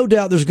so no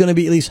doubt there's going to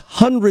be at least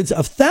hundreds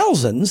of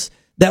thousands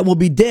that will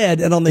be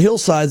dead and on the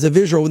hillsides of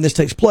Israel when this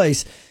takes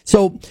place.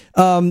 So,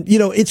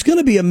 it's going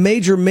to be a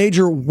major,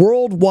 major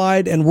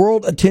worldwide and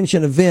world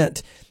attention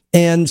event.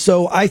 And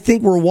so I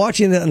think we're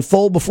watching it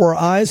unfold before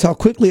our eyes. How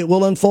quickly it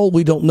will unfold,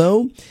 we don't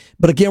know.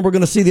 But again, we're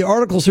going to see the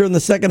articles here in the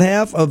second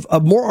half of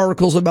more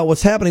articles about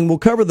what's happening. We'll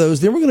cover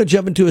those. Then we're going to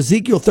jump into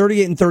Ezekiel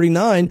 38 and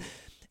 39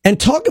 and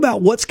talk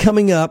about what's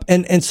coming up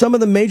and some of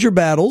the major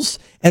battles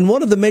and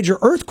one of the major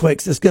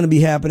earthquakes that's going to be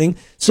happening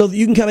so that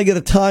you can kind of get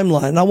a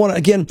timeline. And I want to,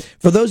 again,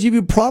 for those of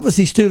you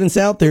prophecy students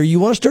out there, you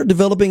want to start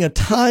developing a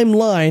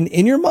timeline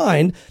in your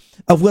mind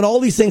of when all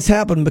these things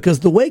happen,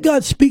 because the way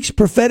God speaks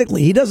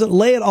prophetically, he doesn't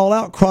lay it all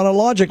out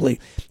chronologically.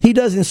 He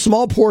does in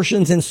small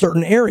portions in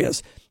certain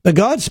areas. But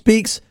God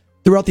speaks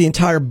throughout the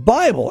entire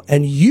Bible,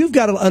 and you've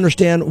got to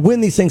understand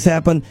when these things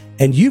happen,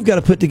 and you've got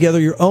to put together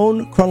your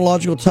own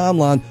chronological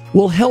timeline.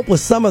 We'll help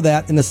with some of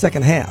that in the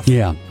second half.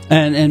 Yeah,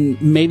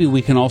 and maybe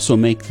we can also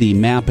make the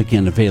map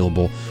again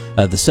available,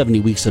 the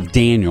 70 weeks of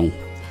Daniel.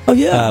 Oh,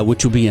 yeah.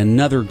 Which will be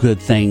another good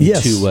thing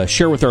to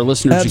share with our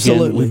listeners.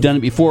 Absolutely. Again. We've done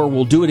it before.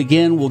 We'll do it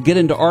again. We'll get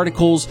into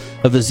articles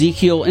of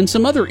Ezekiel and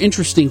some other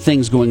interesting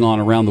things going on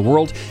around the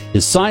world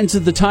as Signs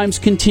of the Times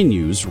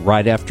continues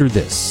right after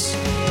this.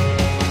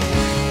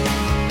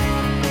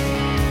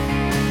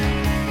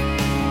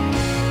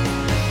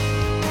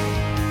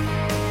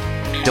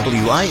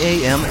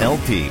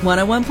 WIAM-LP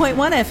 101.1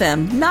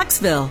 FM,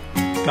 Knoxville.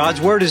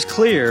 God's Word is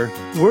clear.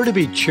 We're to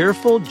be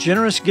cheerful,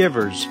 generous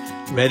givers,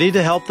 ready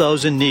to help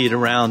those in need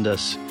around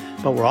us.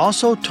 But we're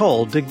also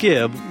told to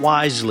give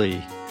wisely.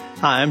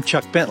 Hi, I'm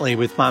Chuck Bentley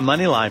with My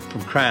Money Life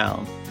from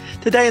Crown.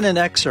 Today in an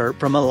excerpt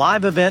from a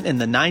live event in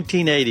the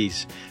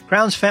 1980s,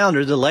 Crown's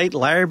founder, the late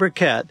Larry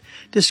Burkett,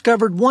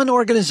 discovered one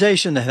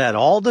organization that had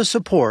all the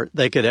support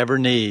they could ever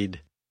need.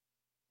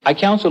 I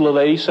counseled a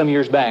lady some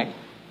years back,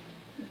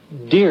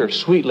 dear,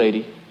 sweet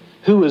lady,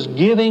 who was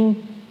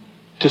giving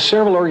to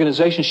several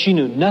organizations she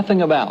knew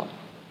nothing about.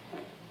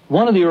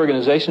 One of the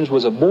organizations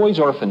was a boys'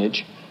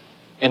 orphanage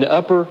in the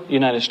upper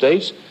United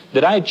States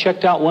that I had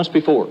checked out once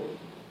before.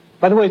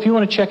 By the way, if you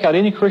want to check out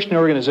any Christian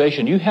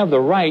organization, you have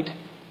the right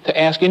to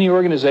ask any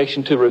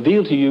organization to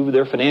reveal to you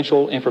their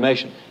financial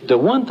information. The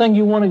one thing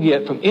you want to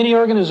get from any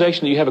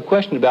organization that you have a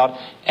question about,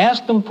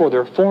 ask them for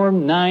their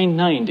Form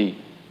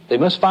 990. They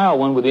must file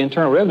one with the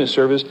Internal Revenue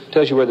Service.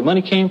 Tells you where the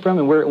money came from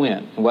and where it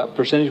went, and what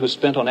percentage was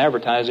spent on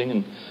advertising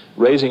and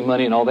raising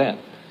money and all that.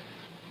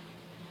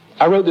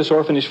 I wrote this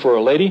orphanage for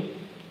a lady,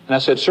 and I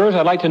said, sirs,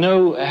 I'd like to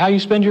know how you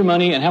spend your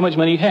money and how much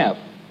money you have.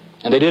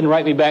 And they didn't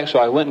write me back, so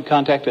I went and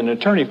contacted an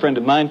attorney friend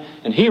of mine,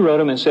 and he wrote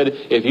them and said,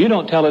 if you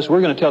don't tell us,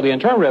 we're going to tell the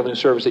Internal Revenue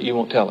Service that you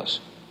won't tell us.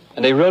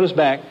 And they wrote us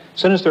back,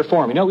 sent us their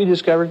form. You know what we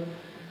discovered?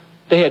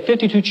 They had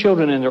 52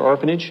 children in their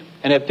orphanage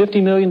and had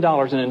 $50 million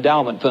in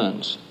endowment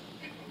funds.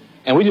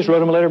 And we just wrote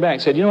them a letter back,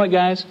 said, you know what,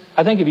 guys?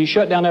 I think if you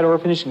shut down that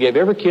orphanage and gave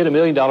every kid $1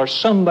 million,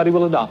 somebody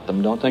will adopt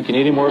them. Don't think you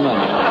need any more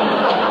money.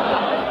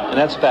 And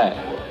that's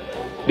fact.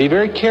 Be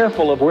very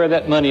careful of where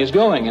that money is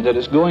going and that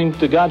it's going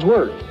to God's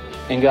Word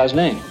in God's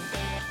name.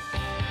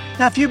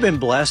 Now, if you've been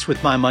blessed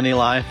with My Money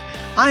Life,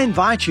 I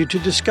invite you to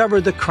discover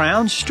the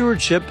Crown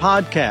Stewardship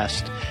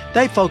Podcast.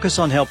 They focus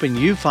on helping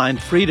you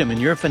find freedom in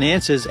your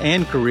finances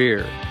and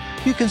career.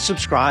 You can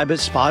subscribe at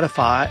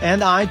Spotify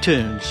and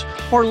iTunes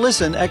or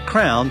listen at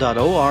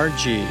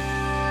crown.org.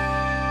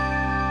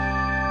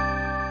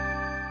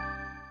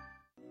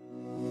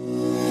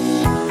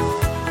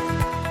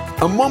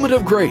 A Moment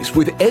of Grace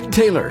with Ed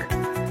Taylor.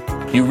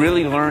 You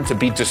really learn to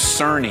be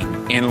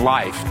discerning in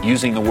life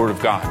using the Word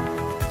of God.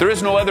 There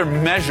is no other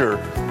measure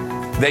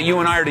that you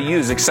and I are to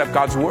use except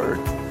God's Word.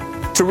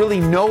 To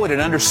really know it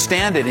and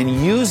understand it and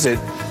use it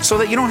so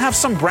that you don't have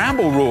some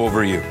bramble rule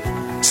over you.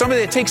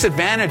 Somebody that takes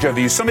advantage of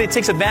you. Somebody that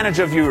takes advantage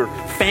of your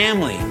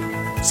family.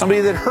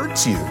 Somebody that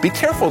hurts you. Be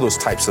careful of those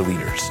types of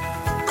leaders.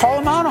 Call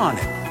them out on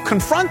it.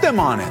 Confront them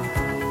on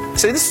it.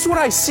 Say, this is what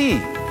I see.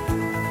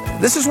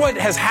 This is what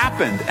has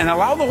happened. And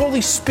allow the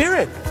Holy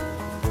Spirit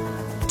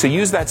to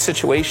use that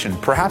situation.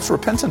 Perhaps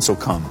repentance will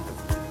come.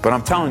 But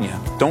I'm telling you,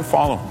 don't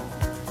follow them.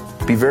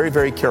 Be very,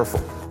 very careful.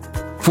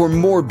 For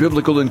more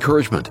biblical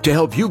encouragement to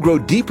help you grow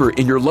deeper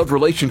in your love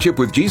relationship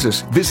with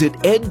Jesus, visit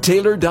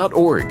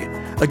edtaylor.org.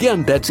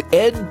 Again, that's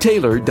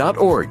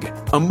edtaylor.org.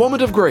 A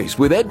Moment of Grace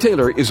with Ed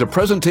Taylor is a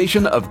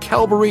presentation of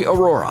Calvary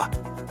Aurora.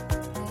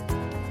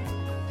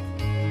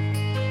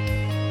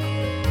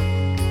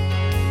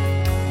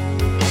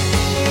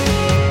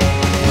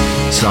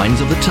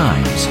 Signs of the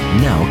Times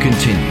now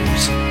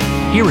continues.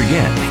 Here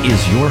again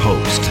is your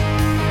host.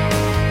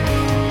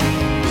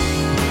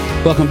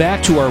 Welcome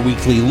back to our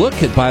weekly look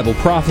at Bible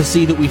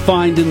prophecy that we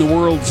find in the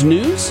world's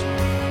news.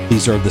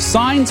 These are the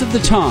Signs of the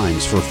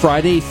Times for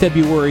Friday,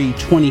 February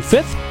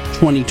 25th,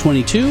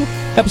 2022,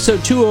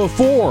 episode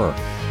 204.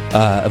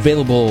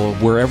 Available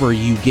wherever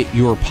you get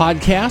your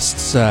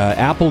podcasts,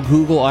 Apple,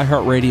 Google,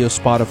 iHeartRadio,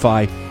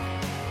 Spotify,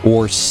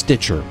 or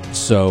Stitcher.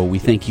 So we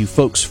thank you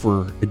folks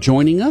for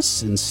joining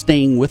us and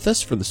staying with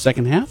us for the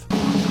second half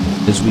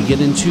as we get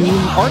into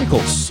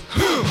articles.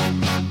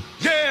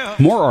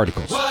 More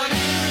articles.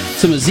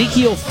 Some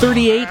Ezekiel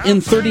 38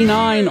 and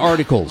 39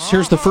 articles.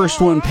 Here's the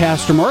first one,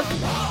 Pastor Mark.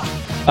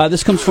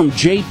 This comes from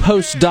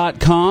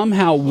jpost.com,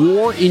 how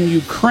war in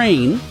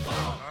Ukraine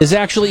is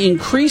actually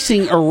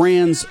increasing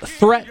Iran's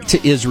threat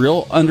to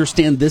Israel.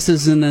 Understand this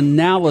is an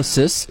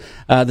analysis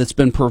that's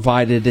been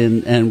provided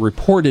and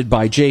reported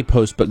by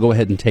JPost, but go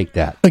ahead and take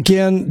that.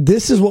 Again,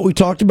 this is what we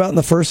talked about in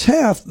the first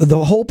half.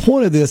 The whole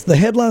point of this, the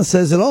headline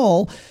says it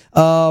all.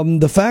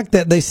 The fact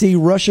that they see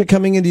Russia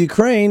coming into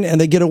Ukraine and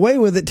they get away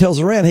with it tells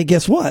Iran, hey,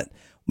 guess what?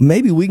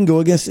 Maybe we can go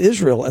against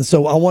Israel. And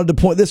so I wanted to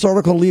point this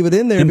article and leave it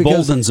in there.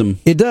 Emboldens them.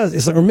 It does.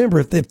 It's like, remember,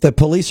 if the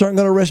police aren't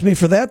going to arrest me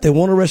for that, they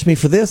won't arrest me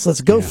for this.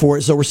 Let's go for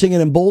it. So we're seeing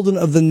an embolden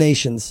of the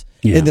nations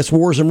in this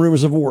wars and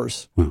rumors of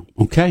wars. Well,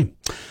 okay.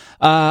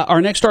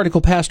 Our next article,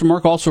 Pastor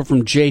Mark, also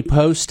from J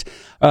Post,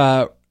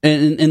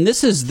 and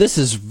this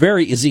is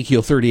very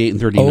Ezekiel 38 and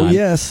 39. Oh,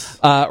 yes.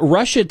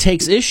 Russia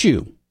takes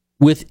issue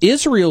with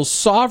Israel's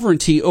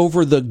sovereignty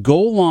over the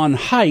Golan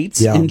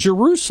Heights in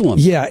Jerusalem.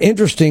 Yeah,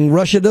 interesting.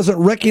 Russia doesn't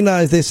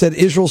recognize, they said,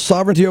 Israel's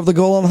sovereignty over the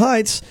Golan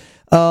Heights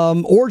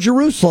or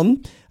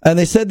Jerusalem. And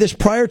they said this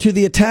prior to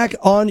the attack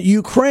on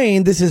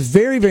Ukraine. This is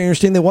very, very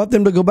interesting. They want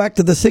them to go back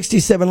to the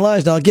 67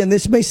 lies. Now, again,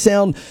 this may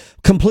sound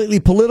completely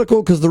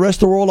political because the rest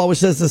of the world always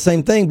says the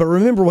same thing. But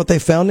remember, what they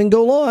found in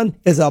Golan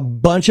is a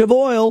bunch of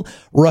oil.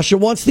 Russia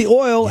wants the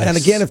oil. Yes. And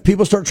again, if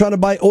people start trying to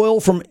buy oil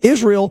from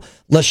Israel,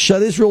 let's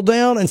shut Israel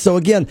down. And so,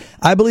 again,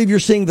 I believe you're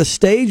seeing the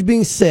stage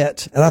being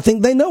set. And I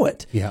think they know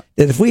it. Yeah.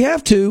 That if we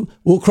have to,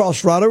 we'll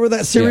cross right over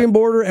that Syrian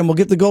border and we'll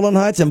get the Golan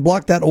Heights and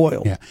block that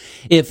oil. Yeah.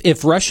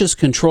 If Russia's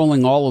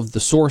controlling all of the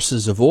sources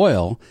of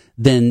oil,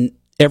 then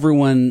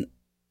everyone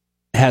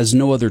has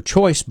no other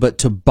choice but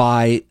to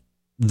buy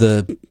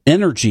the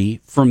energy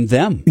from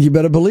them. You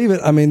better believe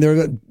it. I mean,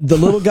 the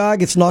little guy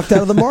gets knocked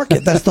out of the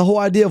market. That's the whole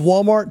idea of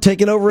Walmart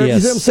taking over.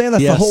 Yes. You know what I'm saying?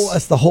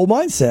 That's the whole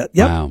mindset.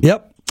 Yep. Wow.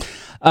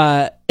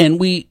 Yep. And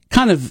we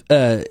kind of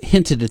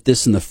hinted at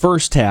this in the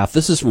first half.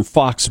 This is from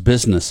Fox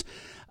Business.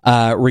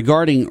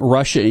 Regarding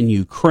Russia and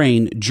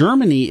Ukraine,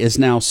 Germany is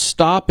now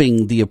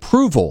stopping the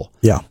approval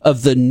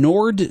of the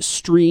Nord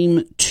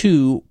Stream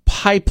 2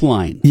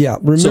 pipeline. Yeah,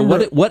 remember. So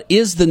what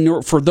is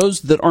for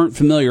those that aren't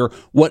familiar,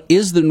 what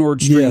is the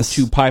Nord Stream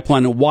 2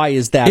 pipeline and why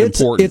is that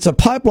important? It's a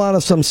pipeline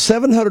of some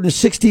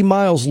 760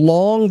 miles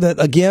long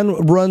that, again,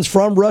 runs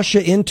from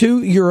Russia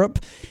into Europe.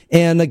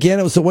 And again,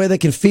 it was the way they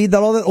can feed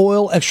all that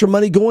oil, extra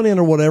money going in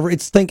or whatever. I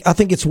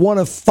think it's one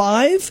of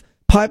 5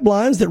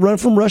 pipelines that run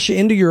from Russia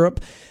into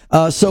Europe.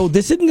 So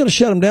this isn't going to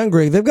shut them down,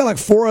 Greg. They've got like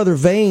 4 other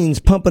veins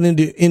pumping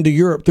into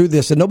Europe through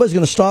this, and nobody's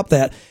going to stop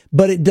that.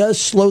 But it does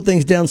slow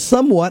things down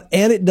somewhat,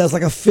 and it does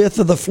like 1/5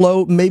 of the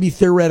flow, maybe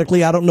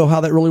theoretically. I don't know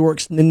how that really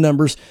works in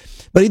numbers.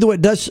 But either way,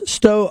 it does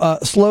slow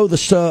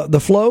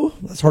the flow.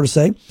 That's hard to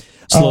say.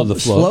 Slow the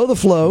flow. Slow the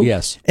flow.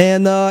 Yes.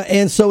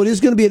 And so it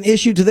is going to be an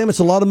issue to them. It's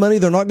a lot of money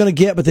they're not going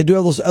to get, but they do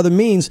have those other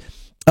means.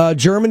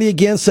 Germany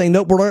again saying,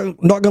 nope, we're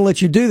not going to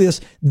let you do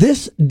this.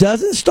 This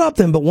doesn't stop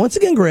them. But once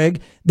again,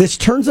 Greg, this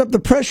turns up the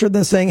pressure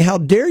then saying, how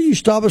dare you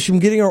stop us from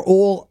getting our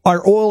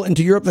oil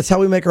into Europe? That's how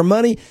we make our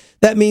money.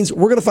 That means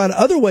we're going to find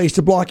other ways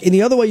to block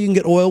any other way you can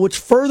get oil, which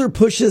further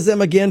pushes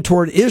them again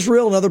toward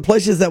Israel and other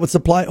places that would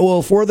supply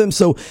oil for them.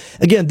 So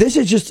again, this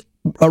is just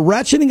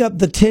ratcheting up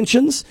the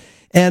tensions.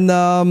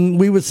 And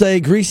we would say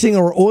greasing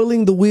or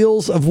oiling the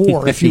wheels of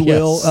war, if you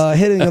will,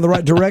 heading in the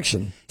right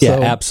direction.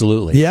 Yeah,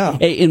 absolutely. Yeah.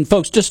 Hey, and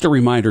folks, just a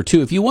reminder,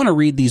 too, if you want to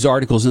read these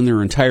articles in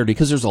their entirety,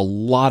 because there's a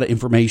lot of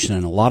information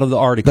in a lot of the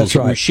articles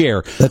that we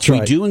share,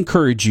 we do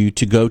encourage you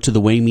to go to the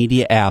Way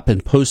Media app,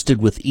 and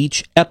posted with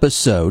each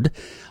episode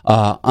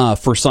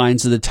for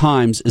Signs of the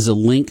Times is a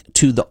link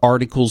to the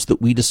articles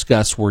that we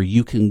discuss where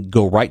you can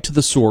go right to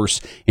the source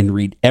and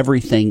read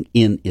everything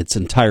in its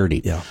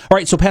entirety. Yeah. All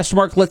right, so Pastor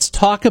Mark, let's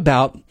talk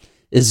about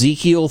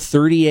Ezekiel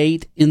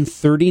 38 and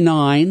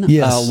 39.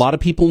 Yes. A lot of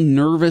people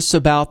nervous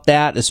about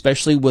that,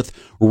 especially with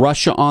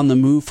Russia on the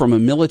move from a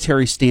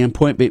military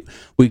standpoint. But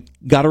we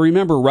got to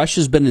remember,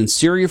 Russia's been in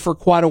Syria for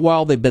quite a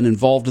while. They've been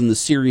involved in the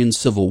Syrian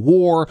civil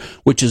war,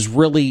 which is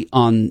really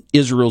on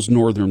Israel's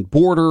northern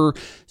border.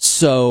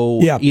 So,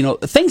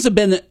 things have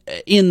been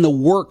in the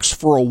works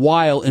for a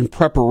while in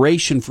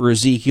preparation for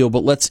Ezekiel,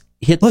 but let's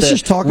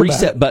just talk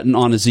reset button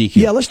on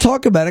Ezekiel. Yeah, let's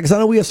talk about it, because I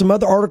know we have some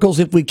other articles.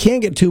 If we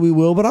can get to, we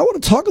will. But I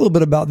want to talk a little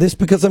bit about this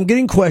because I'm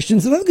getting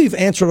questions, and I think we've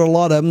answered a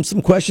lot of them.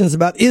 Some questions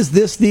about, is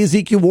this the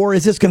Ezekiel war?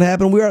 Is this going to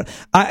happen?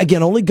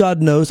 Again, only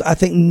God knows. I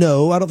think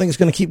no. I don't think it's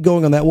going to keep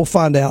going on that. We'll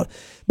find out.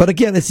 But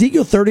again,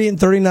 Ezekiel 30 and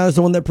 39 is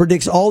the one that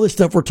predicts all this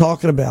stuff we're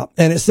talking about.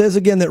 And it says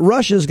again that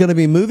Russia is going to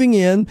be moving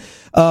in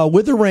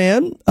with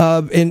Iran.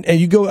 And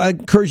I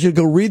encourage you to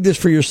go read this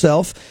for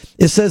yourself.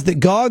 It says that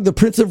Gog, the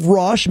prince of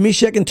Rosh,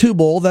 Meshech, and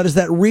Tubal, that is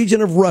that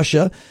region of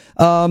Russia,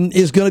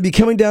 is going to be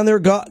coming down there.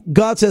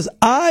 God says,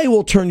 I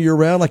will turn you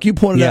around, like you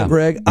pointed out,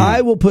 Greg. Yeah.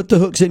 I will put the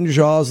hooks in your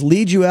jaws,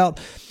 lead you out,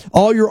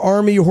 all your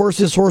army, your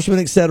horses, horsemen,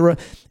 etc.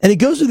 And he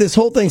goes through this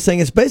whole thing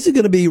saying it's basically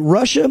going to be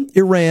Russia,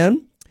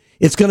 Iran.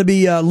 It's going to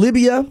be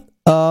Libya,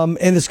 and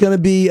it's going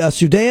to be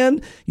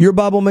Sudan. Your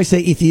Bible may say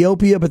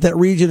Ethiopia, but that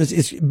region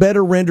is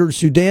better rendered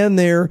Sudan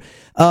there,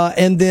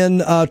 and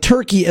then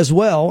Turkey as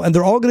well. And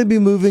they're all going to be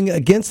moving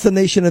against the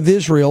nation of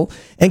Israel.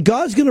 And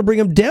God's going to bring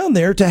them down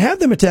there to have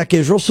them attack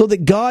Israel so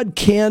that God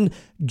can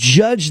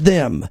judge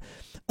them.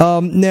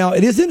 Now,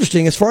 it is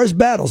interesting. As far as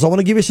battles, I want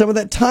to give you some of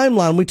that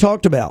timeline we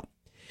talked about.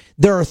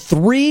 There are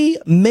 3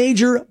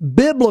 major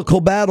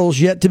biblical battles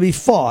yet to be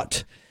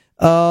fought.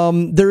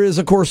 There is,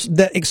 of course,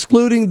 that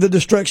excluding the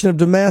destruction of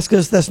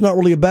Damascus. That's not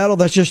really a battle.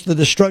 That's just the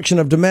destruction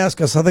of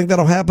Damascus. I think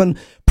that'll happen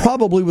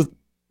probably with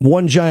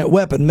one giant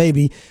weapon,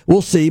 maybe.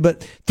 We'll see.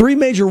 But 3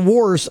 major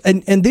wars,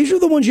 and these are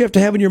the ones you have to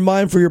have in your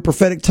mind for your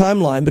prophetic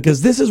timeline,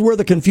 because this is where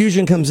the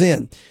confusion comes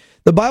in.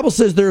 The Bible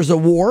says there's a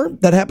war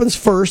that happens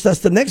first. That's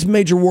the next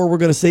major war we're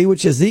going to see,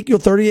 which is Ezekiel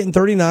 38 and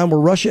 39, where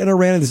Russia and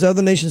Iran and these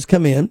other nations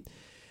come in.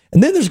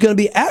 And then there's going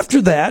to be,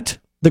 after that,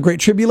 the Great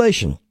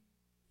Tribulation.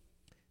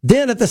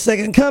 Then at the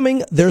second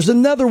coming, there's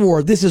another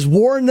war. This is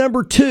war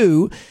number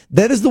 2.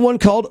 That is the one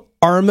called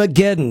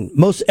Armageddon.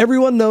 Most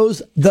everyone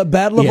knows the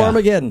Battle of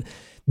Armageddon.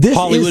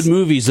 Hollywood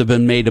movies have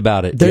been made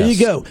about it. There you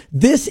go.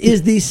 This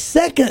is the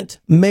second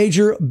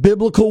major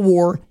biblical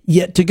war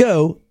yet to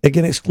go,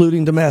 again,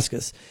 excluding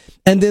Damascus.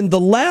 And then the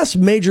last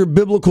major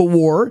biblical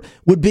war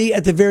would be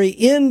at the very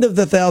end of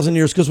the 1,000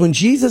 years, because when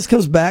Jesus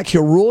comes back,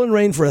 he'll rule and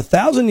reign for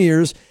 1,000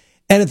 years.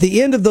 And at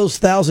the end of those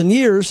 1,000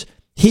 years,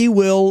 he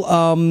will,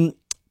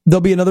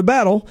 there'll be another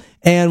battle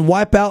and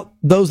wipe out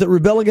those that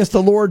rebel against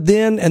the Lord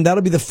then, and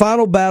that'll be the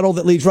final battle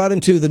that leads right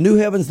into the new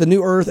heavens, the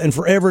new earth, and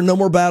forever, no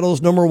more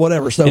battles, no more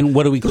whatever. So, and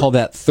what do we call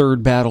that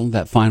third battle,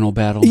 that final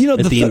battle,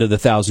 at the end of the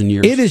 1,000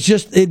 years? It is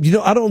just, I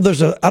don't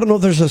know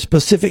if there's a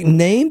specific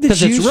name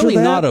that's used for that. Because it's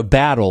really not a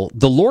battle.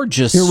 The Lord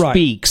just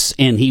speaks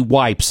and he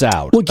wipes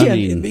out. Well,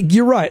 again,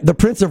 you're right. The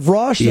Prince of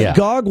Rosh,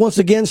 Gog, once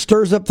again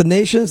stirs up the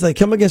nations. They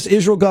come against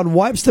Israel. God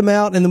wipes them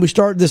out, and then we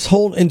start this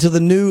whole into the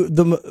new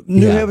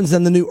heavens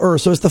and the new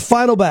earth. So it's the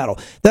final battle.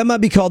 That might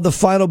be called the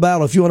final battle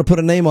if you want to put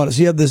a name on it.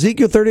 So you have the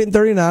Ezekiel 38 and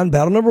 39,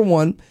 battle number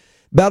 1.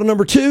 Battle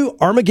number 2,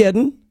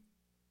 Armageddon,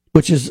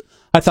 which is...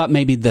 I thought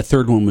maybe the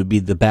third one would be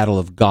the Battle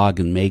of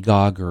Gog and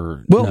Magog,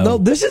 or... Well, no,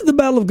 this is the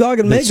Battle of Gog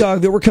and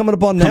Magog that we're coming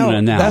up on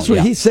now. That's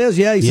what he says.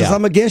 Yeah, he says,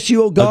 I'm against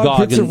you, O Gog,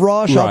 Prince of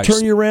Rosh. I'll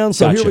turn you around.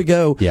 So here we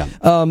go. Yeah.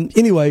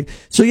 Anyway,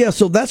 so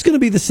that's going to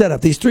be the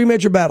setup, these 3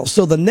 major battles.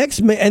 So the next...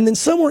 and then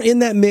somewhere in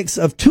that mix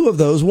of 2 of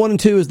those, 1 and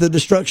 2 is the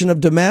destruction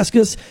of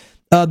Damascus.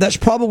 That's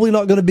probably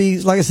not going to be,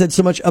 like I said,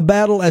 so much a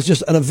battle as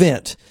just an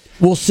event.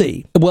 We'll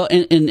see. Well,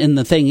 and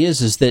the thing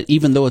is that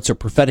even though it's a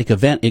prophetic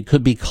event, it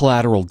could be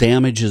collateral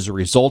damage as a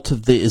result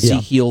of the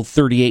Ezekiel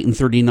 38 and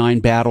 39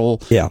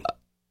 battle. Yeah.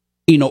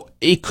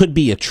 It could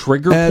be a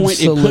trigger point.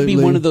 It could be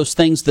one of those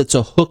things that's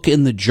a hook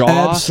in the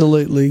jaw.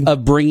 Absolutely.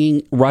 Of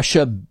bringing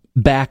Russia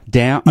back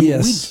down. I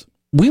mean,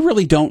 we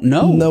really don't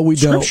know. No, we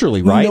don't.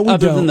 Scripturally, right? No, we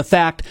Other don't. than the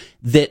fact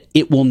that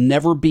it will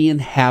never be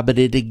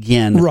inhabited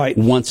again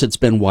once it's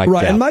been wiped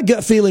out. And my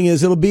gut feeling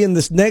is it'll be in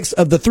this next,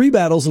 of the 3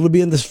 battles, it'll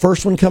be in this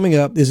first one coming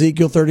up,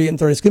 Ezekiel 38 and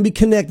 30. It's going to be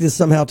connected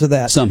somehow to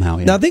that. Somehow,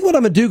 yeah. Now, I think what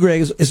I'm going to do,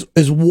 Greg,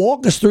 is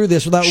walk us through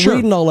this without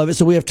reading all of it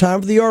so we have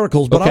time for the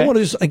articles. But I want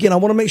to I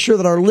want to make sure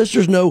that our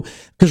listeners know,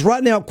 because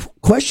right now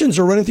questions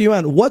are running through your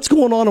mind. What's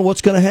going on and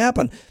what's going to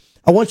happen?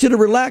 I want you to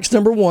relax,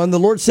 number 1. The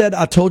Lord said,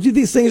 I told you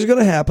these things are going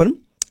to happen.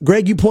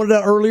 Greg, you pointed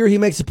out earlier, he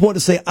makes a point to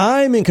say,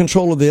 I'm in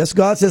control of this.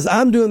 God says,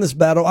 I'm doing this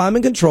battle. I'm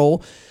in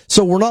control.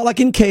 So we're not like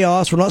in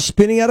chaos. We're not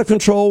spinning out of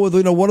control with,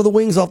 one of the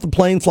wings off the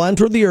plane flying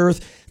toward the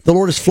earth. The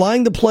Lord is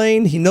flying the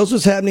plane. He knows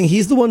what's happening.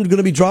 He's the one who's going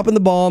to be dropping the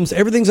bombs.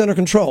 Everything's under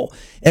control.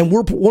 And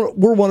we're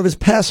one of his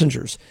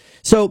passengers.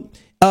 So,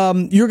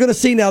 you're going to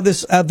see now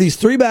these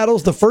 3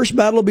 battles. The first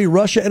battle will be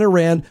Russia and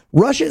Iran.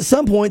 Russia at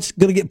some point is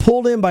going to get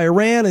pulled in by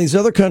Iran and these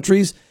other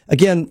countries.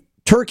 Again,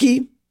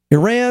 Turkey,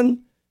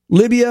 Iran,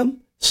 Libya,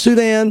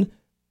 Sudan,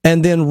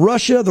 and then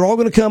Russia. They're all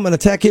going to come and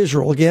attack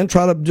Israel again,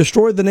 try to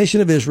destroy the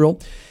nation of Israel.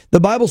 The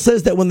Bible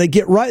says that when they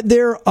get right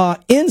there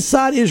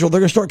inside Israel, they're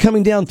going to start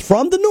coming down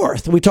from the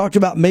north. We talked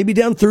about maybe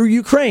down through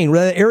Ukraine,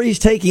 the area he's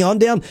taking on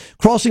down,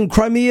 crossing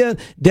Crimea,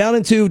 down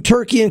into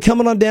Turkey, and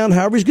coming on down,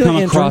 however he's going to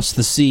enter. Come across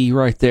the sea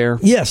right there.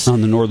 Yes. On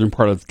the northern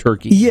part of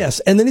Turkey. Yes.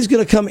 And then he's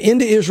going to come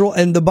into Israel,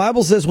 and the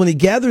Bible says when he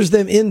gathers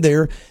them in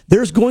there,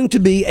 there's going to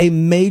be a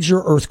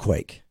major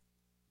earthquake.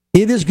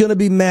 It is going to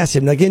be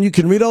massive. Now, again, you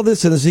can read all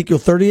this in Ezekiel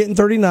 38 and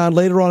 39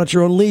 later on at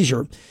your own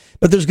leisure.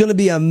 But there's going to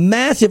be a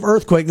massive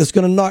earthquake that's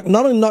going to not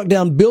only knock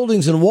down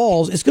buildings and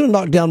walls, it's going to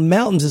knock down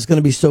mountains. It's going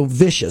to be so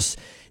vicious.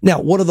 Now,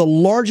 one of the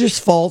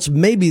largest faults,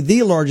 maybe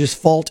the largest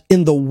fault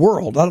in the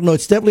world. I don't know.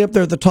 It's definitely up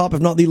there at the top,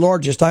 if not the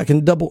largest. I'll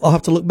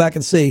have to look back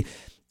and see.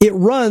 It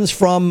runs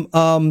from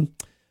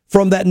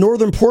that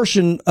northern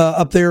portion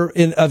up there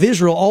of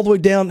Israel all the way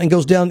down and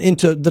goes down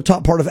into the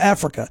top part of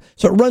Africa.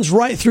 So it runs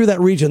right through that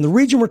region. The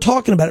region we're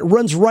talking about, it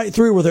runs right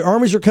through where the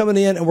armies are coming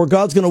in and where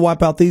God's going to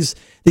wipe out the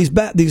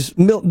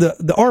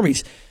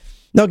armies.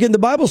 Now, again, the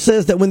Bible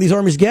says that when these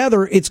armies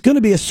gather, it's going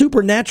to be a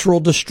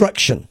supernatural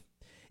destruction.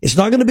 It's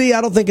not going to be,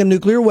 I don't think, a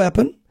nuclear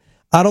weapon.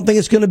 I don't think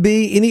it's going to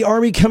be any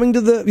army coming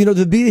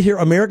to be here.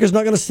 America's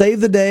not going to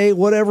save the day,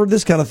 whatever,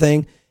 this kind of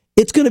thing.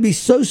 It's going to be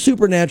so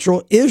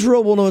supernatural.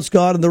 Israel will know it's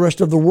God, and the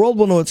rest of the world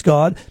will know it's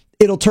God.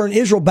 It'll turn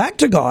Israel back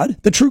to God,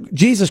 the true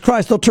Jesus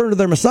Christ. They'll turn to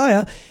their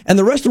Messiah, and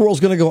the rest of the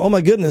world's going to go, oh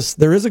my goodness,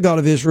 there is a God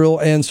of Israel.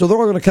 And so they're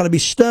all going to kind of be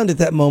stunned at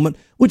that moment,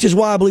 which is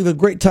why I believe a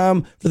great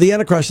time for the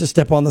Antichrist to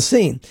step on the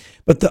scene.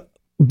 But the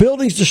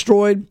buildings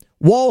destroyed,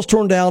 walls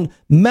torn down,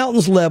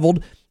 mountains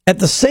leveled. At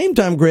the same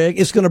time, Greg,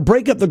 it's going to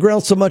break up the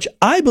ground so much,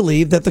 I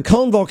believe, that the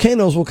cone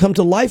volcanoes will come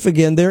to life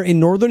again there in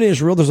northern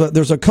Israel.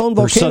 There's a cone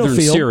volcano southern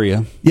field.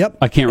 Syria. Yep.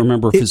 I can't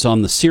remember if it's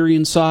on the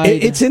Syrian side.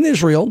 It's in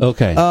Israel.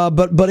 Okay.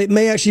 But it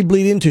may actually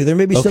bleed into. There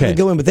may be something to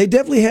go in. But they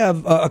definitely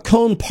have a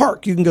cone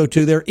park you can go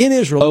to there in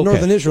Israel,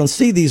 northern Israel, and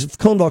see these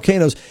cone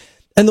volcanoes.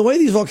 And the way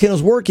these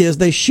volcanoes work is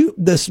they shoot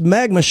this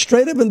magma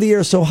straight up in the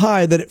air so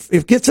high that if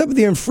it gets up in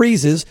the air and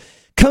freezes,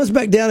 comes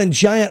back down in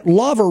giant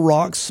lava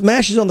rocks,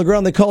 smashes on the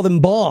ground. They call them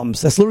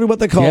bombs. That's literally what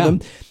they call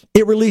them.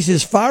 It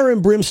releases fire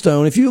and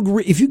brimstone. If you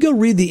go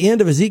read the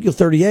end of Ezekiel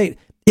 38,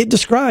 it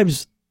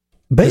describes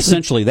basically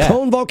essentially that.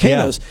 Cone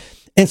volcanoes.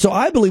 And so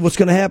I believe what's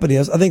going to happen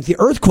is, I think the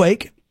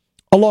earthquake,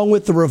 along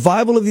with the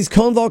revival of these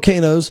cone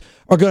volcanoes,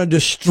 are going to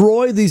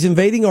destroy these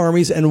invading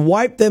armies and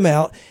wipe them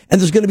out. And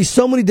there's going to be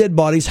so many dead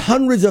bodies,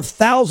 hundreds of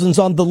thousands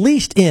on the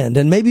least end,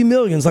 and maybe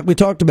millions, like we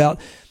talked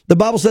about. The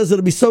Bible says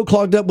it'll be so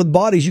clogged up with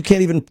bodies, you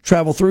can't even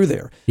travel through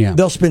there. Yeah.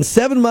 They'll spend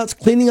 7 months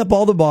cleaning up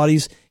all the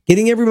bodies,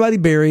 getting everybody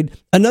buried.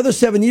 Another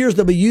 7 years,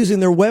 they'll be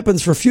using their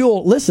weapons for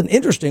fuel. Listen,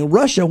 interesting.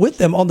 Russia, with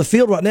them on the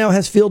field right now,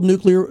 has field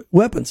nuclear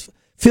weapons.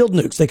 Field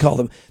nukes, they call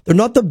them. They're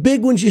not the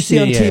big ones you see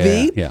on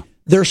TV. Yeah.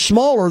 They're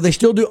smaller. They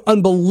still do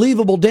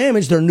unbelievable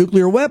damage. They're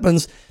nuclear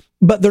weapons,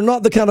 but they're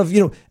not the kind of,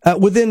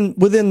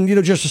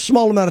 within just a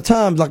small amount of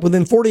time, like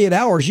within 48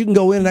 hours, you can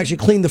go in and actually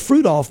clean the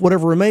fruit off,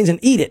 whatever remains, and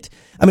eat it.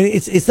 I mean,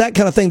 it's that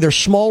kind of thing. They're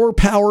smaller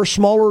power,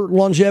 smaller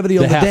longevity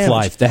on the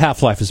damage. The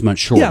half-life is much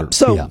shorter.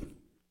 Yeah.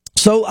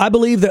 So I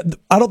believe that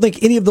I don't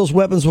think any of those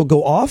weapons will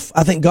go off.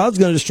 I think God's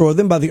going to destroy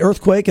them by the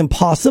earthquake and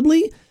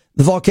possibly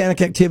the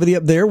volcanic activity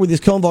up there with these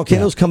cone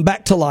volcanoes come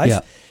back to life.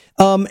 Yeah.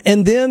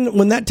 And then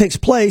when that takes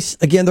place,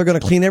 again, they're going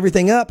to clean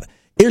everything up.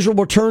 Israel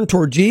will turn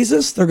toward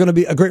Jesus. There's going to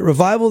be a great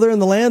revival there in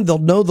the land. They'll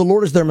know the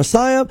Lord is their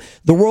Messiah.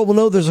 The world will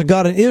know there's a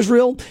God in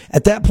Israel.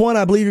 At that point,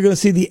 I believe you're going to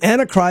see the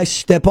Antichrist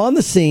step on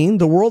the scene,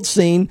 the world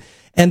scene,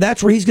 and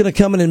that's where he's going to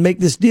come in and make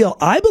this deal,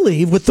 I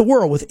believe, with the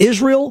world, with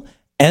Israel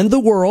and the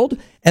world.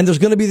 And there's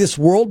going to be this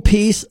world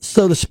peace,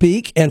 so to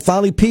speak, and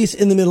finally peace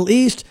in the Middle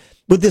East,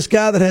 with this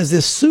guy that has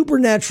this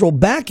supernatural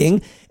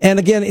backing. And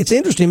again, it's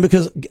interesting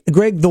because,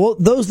 Greg,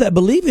 those that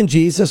believe in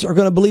Jesus are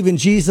going to believe in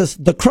Jesus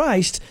the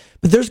Christ,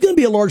 but there's going to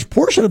be a large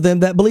portion of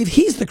them that believe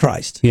he's the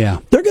Christ. Yeah.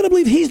 They're going to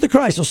believe he's the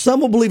Christ. So some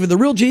will believe in the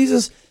real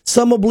Jesus,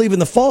 some will believe in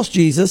the false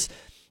Jesus.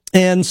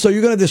 And so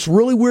you're going to have this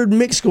really weird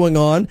mix going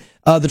on.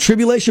 The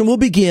tribulation will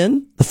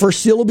begin. The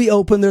first seal will be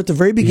open there at the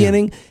very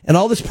beginning, and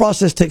all this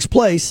process takes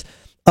place.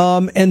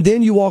 And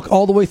then you walk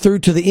all the way through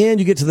to the end.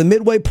 You get to the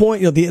midway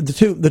point.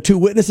 The two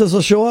witnesses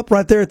will show up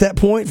right there at that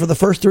point for the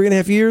first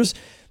 3.5 years.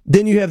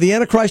 Then you have the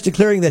Antichrist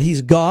declaring that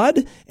he's God.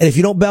 And if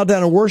you don't bow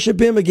down and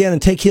worship him again and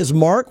take his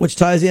mark, which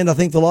ties in, I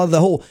think, a lot of the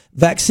whole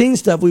vaccine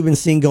stuff we've been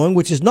seeing going,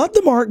 which is not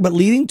the mark, but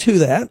leading to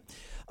that.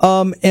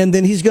 And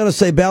then he's going to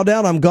say, bow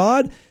down, I'm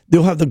God.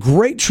 They'll have the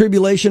great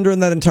tribulation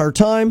during that entire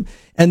time.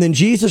 And then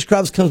Jesus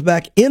Christ comes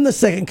back in the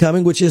second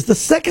coming, which is the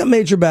second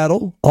major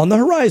battle on the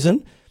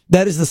horizon.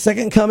 That is the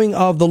second coming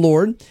of the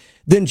Lord.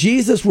 Then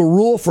Jesus will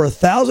rule for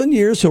 1,000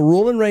 years. He'll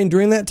rule and reign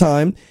during that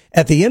time.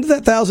 At the end of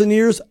that 1,000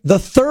 years, the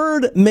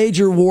third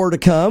major war to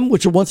come,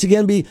 which will once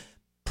again be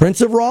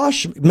Prince of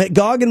Rosh,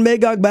 Gog and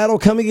Magog battle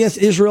coming against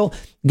Israel.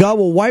 God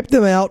will wipe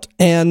them out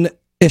and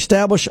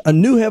establish a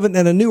new heaven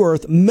and a new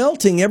earth,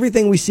 melting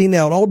everything we see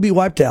now. It'll all be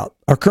wiped out,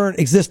 our current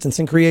existence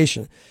and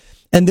creation.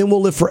 And then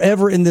we'll live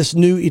forever in this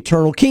new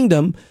eternal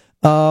kingdom,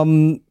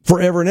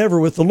 forever and ever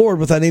with the Lord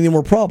without any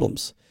more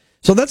problems.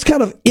 So that's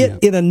kind of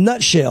it in a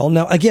nutshell.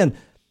 Now, again,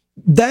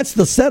 that's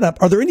the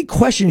setup. Are there any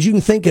questions you can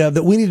think of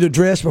that we need to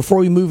address before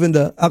we move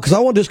into, because I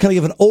want to just kind of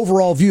give an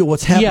overall view of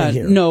what's happening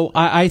here. No,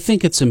 I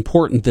think it's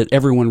important that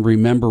everyone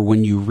remember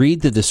when you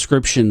read the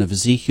description of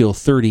Ezekiel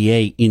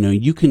 38,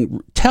 you can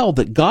tell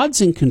that God's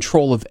in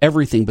control of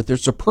everything, but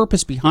there's a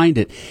purpose behind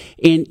it.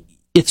 And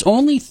it's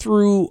only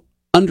through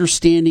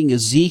understanding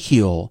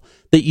Ezekiel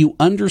that you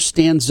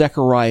understand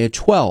Zechariah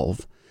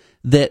 12,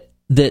 that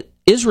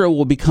Israel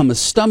will become a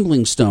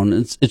stumbling stone.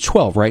 It's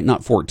 12, right?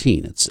 Not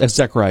 14. It's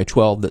Zechariah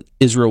 12 that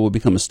Israel will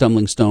become a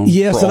stumbling stone.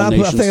 Yes, for all and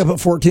nations. I think I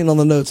put 14 on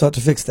the notes. I have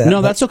to fix that.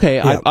 No, that's okay.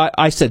 Yeah.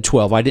 I said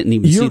 12. I didn't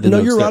even see the notes. No,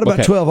 you're right there.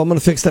 about 12. I'm going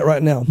to fix that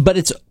right now. But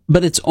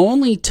it's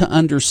only to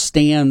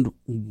understand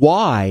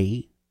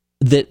why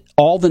that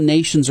all the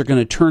nations are going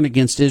to turn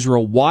against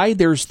Israel, why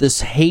there's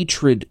this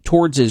hatred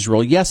towards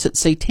Israel. Yes,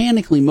 it's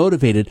satanically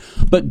motivated,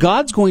 but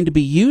God's going to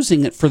be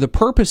using it for the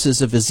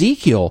purposes of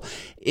Ezekiel,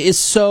 is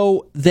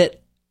so that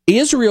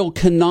Israel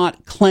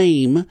cannot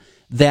claim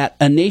that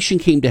a nation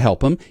came to help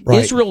them. Right.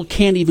 Israel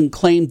can't even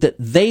claim that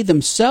they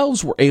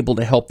themselves were able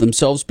to help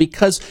themselves,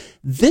 because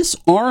this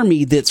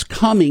army that's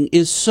coming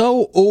is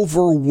so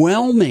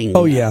overwhelming.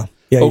 Oh, yeah.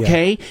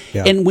 Okay?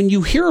 Yeah. And when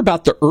you hear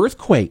about the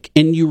earthquake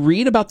and you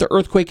read about the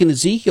earthquake in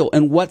Ezekiel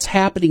and what's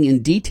happening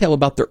in detail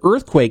about the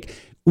earthquake,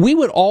 we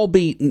would all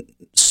be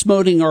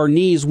smoting our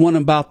knees one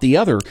about the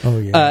other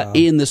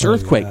in this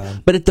earthquake. Yeah.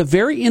 But at the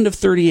very end of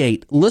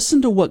 38,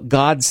 listen to what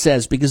God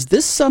says, because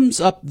this sums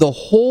up the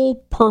whole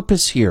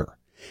purpose here.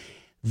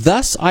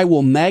 Thus I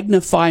will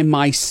magnify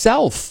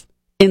myself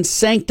and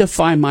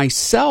sanctify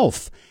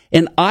myself,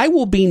 and I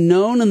will be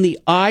known in the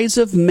eyes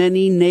of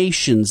many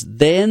nations.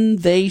 Then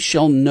they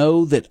shall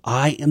know that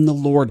I am the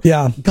Lord.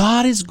 Yeah.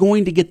 God is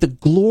going to get the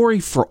glory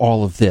for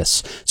all of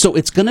this. So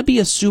it's going to be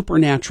a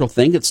supernatural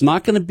thing. It's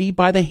not going to be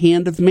by the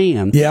hand of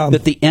man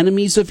that the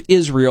enemies of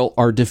Israel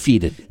are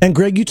defeated. And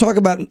Greg, you talk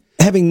about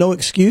having no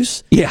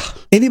excuse. Yeah.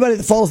 Anybody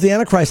that follows the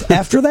Antichrist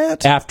after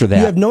that, you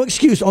have no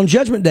excuse. On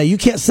Judgment Day, you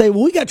can't say,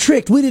 well, we got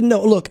tricked. We didn't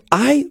know. Look,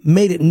 I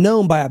made it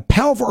known by a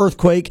powerful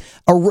earthquake,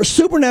 a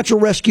supernatural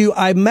rescue.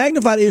 I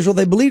magnified Israel.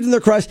 They believed in their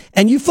Christ.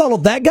 And you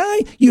followed that guy,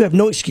 you have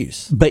no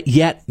excuse. But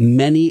yet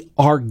many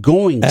are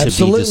going to be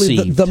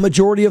deceived. The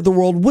majority of the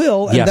world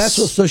will. And that's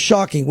what's so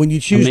shocking. When you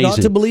choose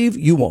not to believe,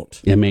 you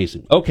won't.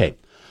 Amazing. Okay.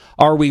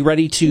 Are we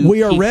ready to?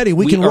 We are ready.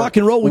 We can rock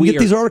and roll. We can get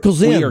these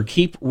articles in. We are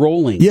keep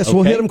rolling. Yes,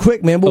 we'll hit them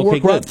quick, man. We'll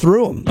work right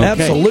through them. Okay.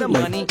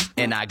 Absolutely.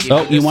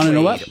 Oh, you want to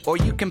know what? Or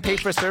you can pay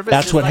for services.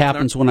 That's what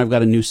happens when I've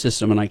got a new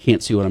system and I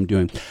can't see what I'm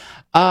doing.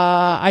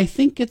 I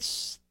think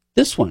it's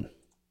this one.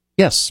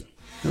 Yes.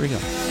 Here we go.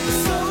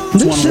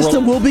 This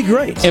system will be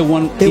great. It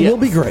will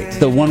be great.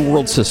 The One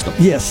World system.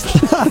 Yes.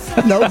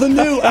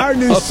 No, our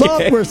new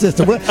software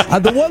system.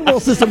 The One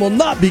World system will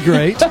not be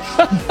great.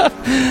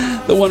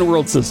 The One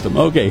World system.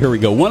 Okay, here we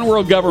go. One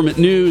World Government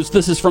News.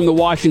 This is from the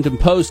Washington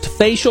Post.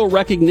 Facial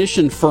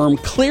recognition firm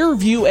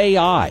Clearview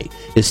AI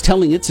is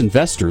telling its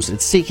investors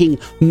it's seeking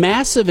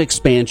massive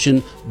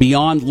expansion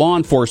beyond law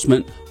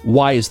enforcement.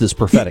 Why is this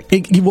prophetic?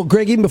 Well,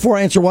 Greg, even before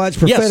I answer why it's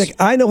prophetic, yes.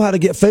 I know how to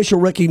get facial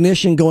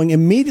recognition going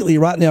immediately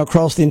right now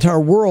across the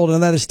entire world,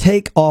 and that is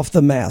take off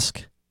the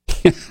mask.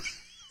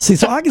 See,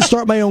 so I can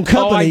start my own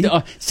company.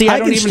 I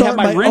don't even have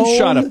my rim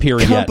shot up here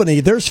company.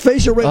 yet. There's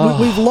facial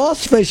recognition. We've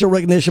lost facial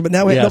recognition, but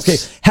now we have, okay,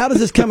 how does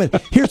this come in?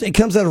 It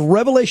comes out of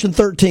Revelation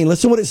 13.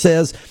 Listen what it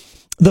says.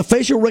 The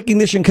facial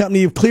recognition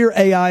company of Clear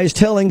AI is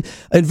telling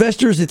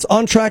investors it's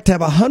on track to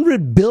have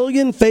 100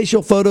 billion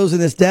facial photos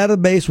in its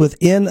database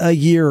within a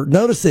year.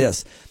 Notice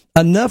this.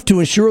 Enough to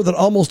ensure that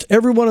almost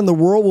everyone in the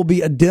world will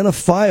be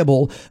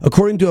identifiable,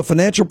 according to a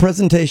financial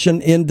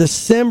presentation in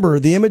December.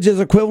 The image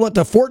is equivalent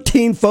to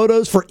 14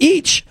 photos for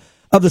each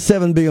of the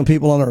 7 billion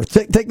people on Earth.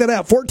 Take that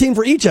out. 14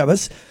 for each of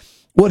us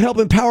would help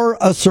empower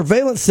a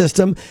surveillance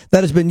system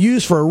that has been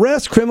used for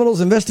arrests,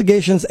 criminals,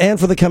 investigations, and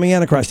for the coming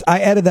Antichrist.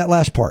 I added that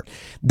last part.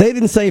 They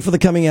didn't say for the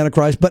coming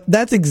Antichrist, but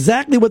that's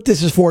exactly what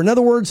this is for. In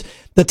other words,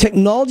 the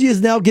technology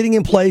is now getting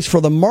in place for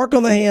the mark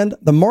on the hand,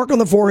 the mark on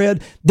the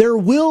forehead. There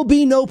will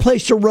be no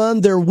place to run.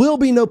 There will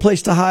be no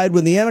place to hide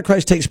when the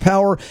Antichrist takes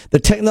power. The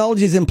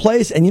technology is in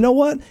place, and you know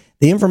what?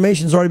 The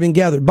information's already been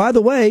gathered. By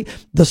the way,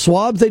 the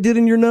swabs they did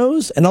in your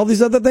nose and all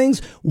these other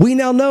things, we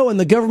now know, and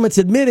the government's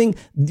admitting,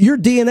 your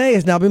DNA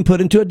has now been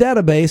put into a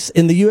database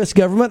in the U.S.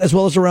 government as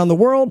well as around the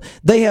world.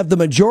 They have the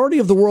majority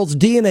of the world's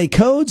DNA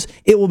codes.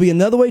 It will be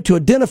another way to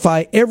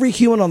identify every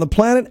human on the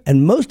planet,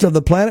 and most of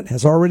the planet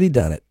has already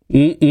done it.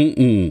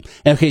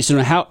 Okay,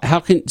 so how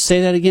can,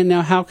 say that again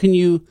now, how can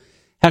you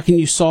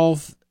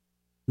solve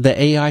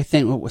the AI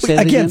thing? Say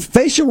that again?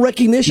 Facial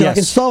recognition, yes. I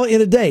can solve it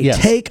in a day.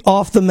 Yes. Take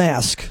off the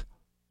mask.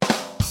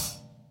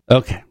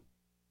 Okay.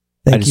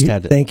 I just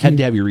had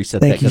to have you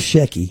reset that. Thank you,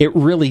 Shecky. It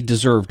really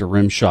deserved a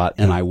rim shot,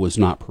 and I was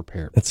not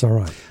prepared. That's all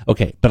right.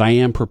 Okay, but I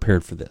am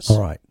prepared for this. All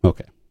right.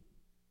 Okay.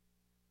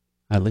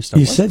 At least I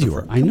was. You said you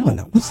were. I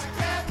know.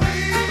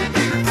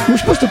 We're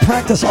supposed to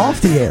practice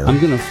off the air. I'm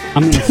gonna.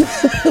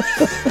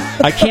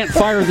 I can't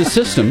fire the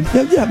system.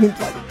 Yeah,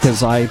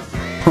 because I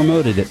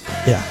promoted it.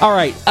 Yeah. All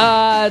right.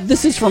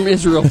 This is from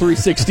Israel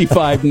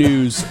 365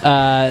 News.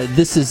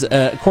 This is,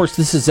 of course,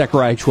 this is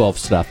Zechariah 12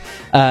 stuff.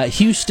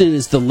 Houston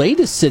is the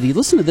latest city.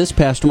 Listen to this,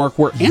 Pastor Mark,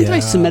 where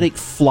anti-Semitic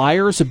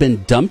flyers have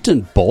been dumped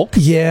in bulk.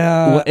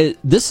 Yeah.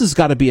 This has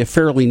got to be a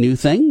fairly new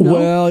thing. No?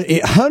 Well,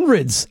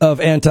 hundreds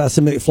of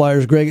anti-Semitic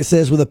flyers, Greg, it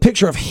says, with a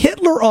picture of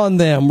Hitler on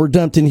them were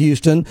dumped in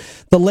Houston.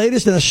 The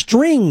latest in a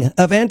string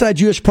of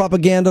anti-Jewish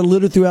propaganda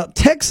littered throughout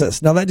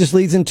Texas. Now, that just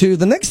leads into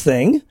the next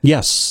thing.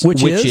 Yes.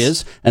 Which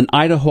is an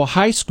Idaho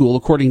high school,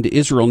 according to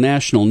Israel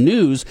National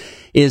News,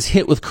 is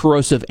hit with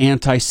corrosive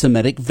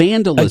anti-Semitic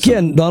vandalism.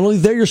 Again, not only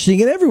there, you're seeing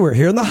it everywhere.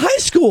 Here in the high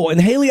school in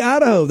Haley,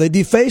 Idaho, they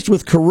defaced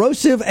with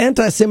corrosive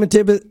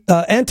anti-Semitic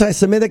and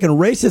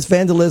racist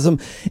vandalism,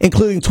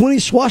 including 20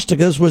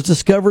 swastikas, was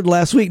discovered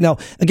last week. Now,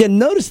 again,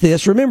 notice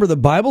this. Remember, the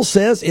Bible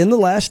says in the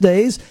last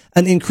days,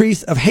 an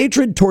increase of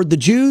hatred toward the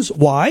Jews.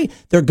 Why?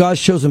 They're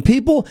God's chosen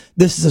people.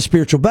 This is a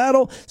spiritual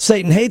battle.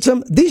 Satan hates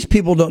them. These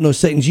people don't know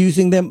Satan's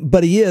using them,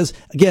 but he is.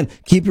 Again,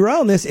 keep your eye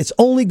on this. It's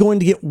only going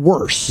to get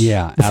worse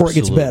before it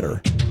gets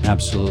better.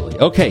 Absolutely.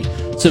 Okay,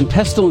 some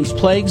pestilence,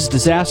 plagues,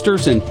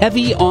 disasters, and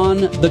heavy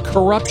on the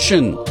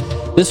corruption.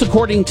 This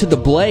according to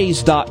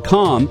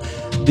theblaze.com.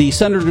 The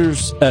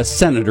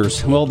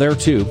senators, well, there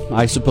too.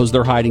 I suppose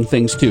they're hiding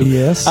things too.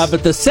 Yes.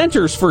 But the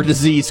Centers for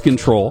Disease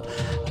Control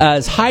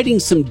is hiding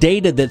some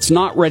data that's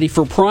not ready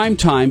for prime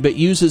time, but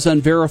uses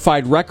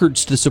unverified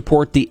records to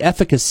support the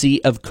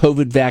efficacy of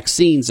COVID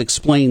vaccines.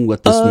 Explain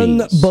what this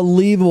means.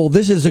 Unbelievable.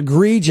 This is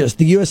egregious.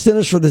 The U.S.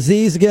 Centers for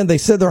Disease, again, they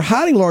said they're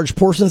hiding large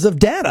portions of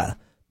data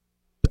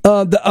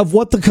of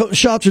what the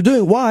shots are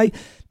doing. Why?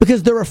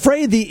 Because they're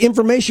afraid the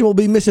information will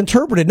be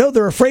misinterpreted. No,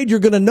 they're afraid you're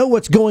going to know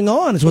what's going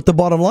on, is what the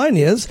bottom line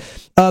is.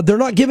 They're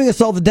not giving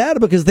us all the data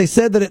because they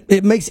said that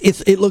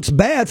it looks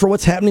bad for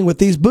what's happening with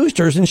these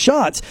boosters and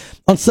shots.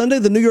 On Sunday,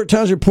 the New York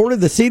Times reported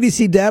the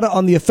CDC data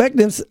on the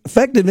effectiveness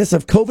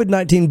of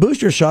COVID-19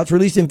 booster shots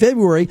released in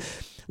February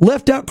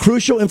left out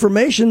crucial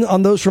information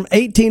on those from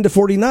 18 to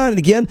 49. And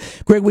again,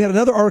 Greg, we had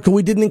another article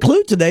we didn't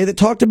include today that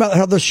talked about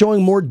how they're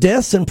showing more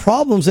deaths and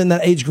problems in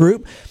that age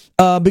group.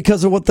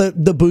 Because of what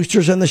the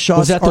boosters and the shots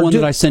was that the one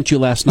that I sent you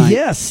last night?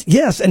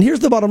 Yes. And here's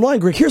the bottom line,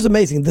 Greg. Here's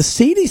amazing. The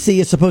CDC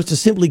is supposed to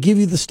simply give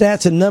you the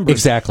stats and numbers.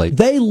 Exactly.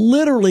 They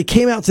literally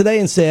came out today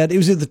and said, it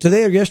was either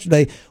today or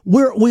yesterday,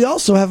 we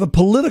also have a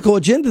political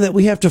agenda that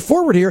we have to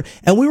forward here,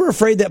 and we were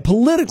afraid that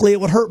politically it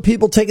would hurt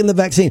people taking the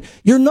vaccine.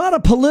 You're not a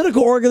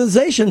political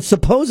organization,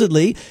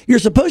 supposedly. You're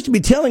supposed to be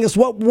telling us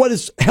what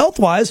is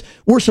health-wise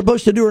we're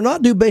supposed to do or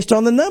not do based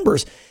on the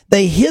numbers.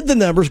 They hid the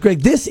numbers,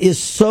 Greg. This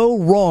is so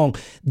wrong.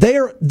 They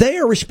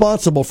are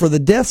responsible for the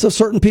deaths of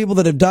certain people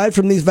that have died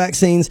from these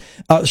vaccines,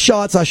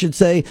 shots, I should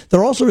say.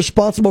 They're also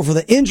responsible for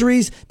the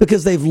injuries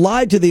because they've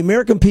lied to the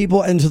American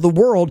people and to the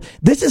world.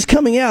 This is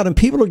coming out, and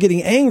people are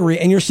getting angry,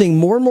 and you're seeing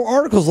more and more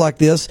articles like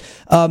this.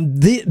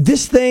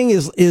 This thing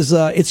is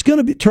it's going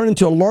to be turned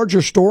into a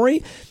larger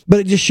story, but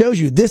it just shows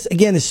you this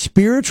again is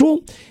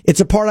spiritual. It's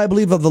a part, I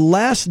believe, of the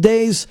last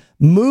days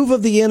move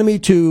of the enemy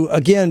to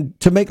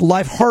make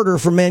life harder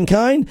for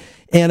mankind.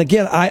 And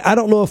again, I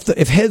don't know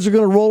if heads are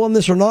going to roll on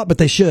this or not, but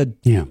they should.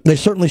 Yeah, they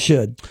certainly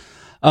should.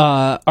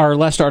 Our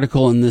last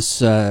article in this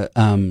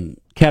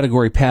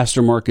category,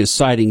 Pastor Mark, is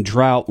citing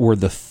drought where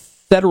the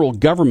federal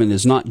government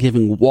is not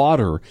giving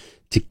water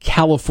to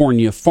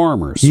California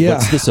farmers. Yeah.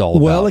 What's this all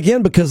about? Well,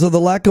 again, because of the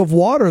lack of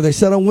water. They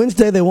said on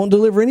Wednesday they won't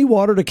deliver any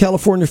water to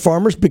California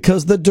farmers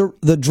because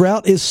the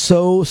drought is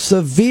so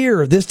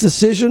severe. This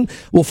decision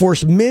will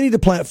force many to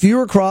plant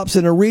fewer crops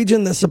in a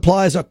region that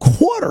supplies a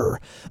quarter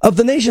of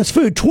the nation's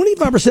food.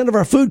 25% of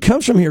our food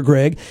comes from here,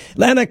 Greg.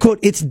 And I quote,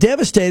 it's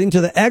devastating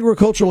to the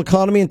agricultural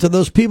economy and to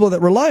those people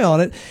that rely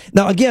on it.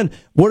 Now, again,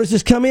 where does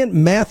this come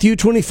in? Matthew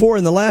 24.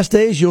 In the last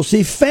days, you'll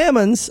see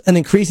famines, an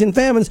increase in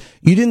famines.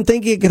 You didn't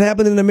think it could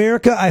happen in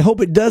America. I hope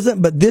it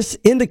doesn't, but this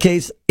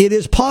indicates it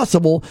is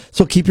possible,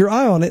 so keep your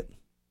eye on it.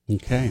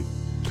 Okay.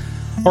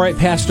 All right,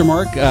 Pastor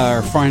Mark,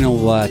 our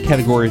final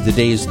category of the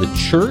day is the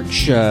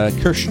church.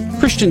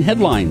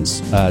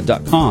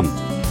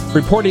 ChristianHeadlines.com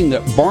reporting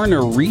that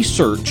Barna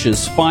Research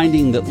is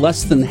finding that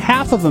less than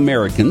half of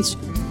Americans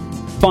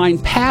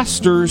find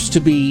pastors to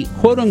be,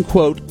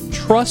 quote-unquote,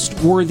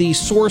 trustworthy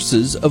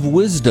sources of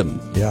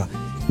wisdom. Yeah.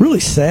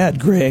 Really sad,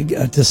 Greg,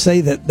 to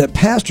say that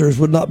pastors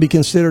would not be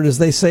considered, as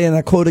they say, and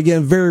I quote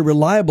again, very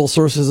reliable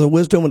sources of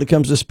wisdom when it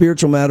comes to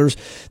spiritual matters.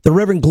 The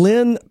Reverend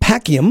Glenn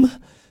Packiam,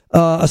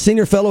 a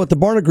senior fellow at the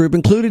Barna Group,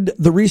 included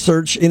the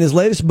research in his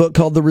latest book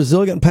called The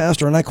Resilient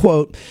Pastor, and I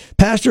quote,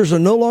 pastors are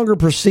no longer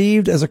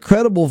perceived as a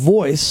credible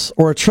voice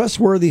or a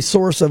trustworthy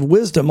source of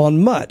wisdom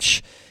on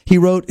much. He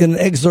wrote in an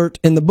excerpt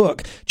in the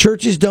book,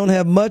 churches don't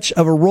have much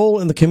of a role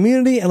in the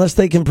community unless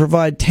they can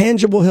provide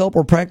tangible help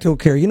or practical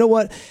care. You know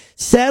what?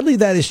 Sadly,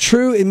 that is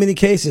true in many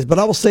cases, but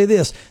I will say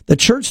this, the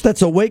church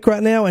that's awake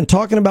right now and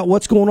talking about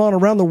what's going on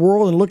around the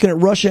world and looking at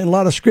Russia and a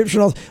lot of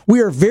scripture, we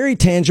are very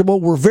tangible.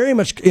 We're very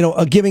much,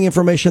 giving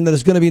information that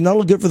is going to be not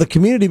only good for the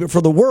community, but for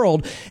the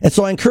world. And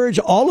so I encourage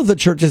all of the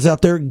churches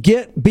out there,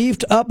 get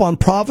beefed up on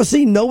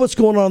prophecy, know what's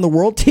going on in the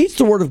world, teach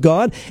the word of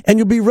God, and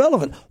you'll be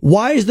relevant.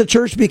 Why is the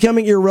church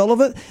becoming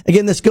irrelevant?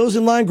 Again, this goes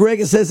in line, Greg.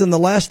 It says in the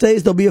last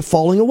days, there'll be a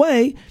falling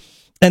away.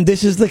 And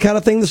this is the kind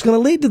of thing that's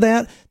going to lead to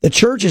that. The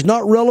church is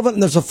not relevant,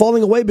 and there's a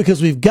falling away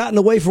because we've gotten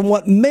away from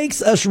what makes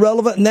us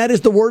relevant, and that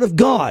is the Word of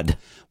God.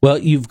 Well,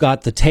 you've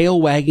got the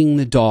tail wagging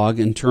the dog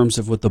in terms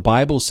of what the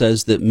Bible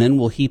says, that men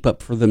will heap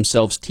up for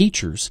themselves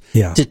teachers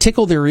to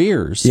tickle their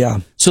ears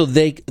so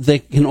they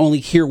can only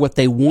hear what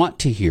they want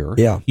to hear.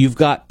 Yeah. You've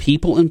got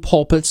people in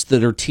pulpits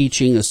that are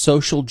teaching a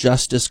social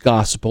justice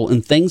gospel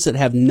and things that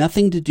have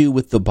nothing to do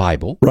with the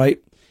Bible. Right.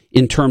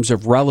 In terms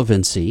of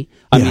relevancy.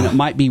 I mean, it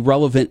might be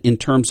relevant in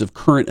terms of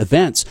current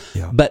events,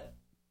 but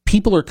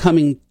people are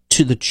coming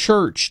to the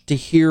church to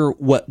hear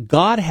what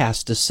God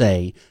has to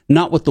say,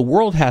 not what the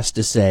world has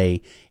to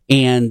say,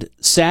 and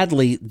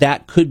sadly,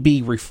 that could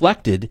be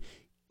reflected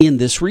in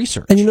this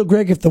research. And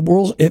Greg, if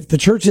the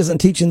church isn't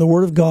teaching the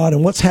Word of God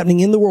and what's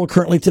happening in the world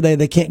currently today,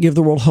 they can't give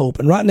the world hope.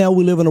 And right now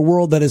we live in a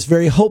world that is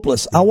very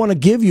hopeless. I want to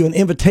give you an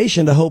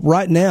invitation to hope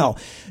right now.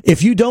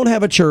 If you don't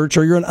have a church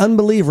or you're an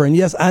unbeliever, and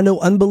yes, I know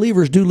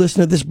unbelievers do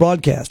listen to this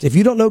broadcast. If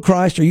you don't know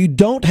Christ or you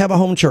don't have a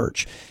home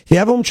church, if you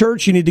have a home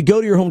church, you need to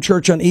go to your home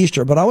church on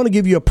Easter. But I want to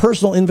give you a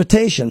personal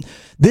invitation.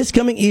 This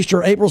coming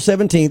Easter, April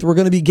 17th, we're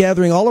going to be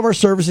gathering all of our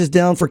services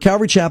down for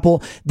Calvary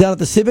Chapel down at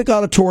the Civic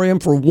Auditorium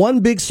for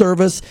one big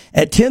service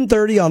at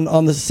 10:30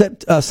 on the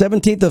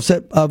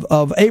 17th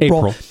of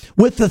April,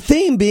 with the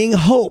theme being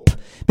hope,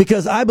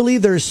 because I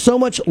believe there is so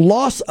much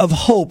loss of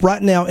hope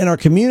right now in our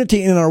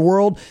community and in our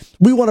world.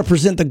 We want to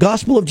present the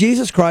gospel of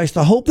Jesus Christ,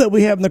 the hope that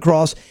we have in the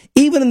cross,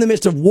 even in the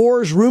midst of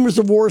wars, rumors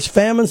of wars,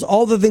 famines,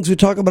 all the things we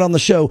talk about on the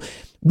show.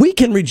 we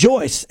can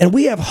rejoice and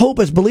we have hope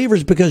as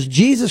believers because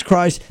Jesus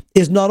Christ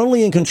is not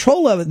only in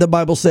control of it, the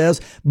Bible says,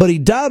 but he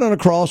died on a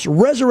cross,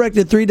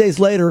 resurrected 3 days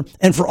later,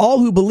 and for all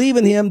who believe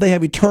in him, they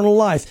have eternal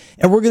life.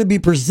 And we're going to be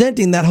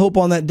presenting that hope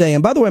on that day.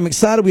 And by the way, I'm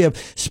excited. We have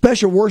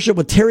special worship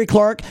with Terry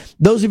Clark.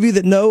 Those of you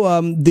that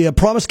know, the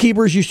Promise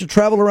Keepers used to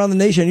travel around the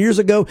nation years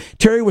ago.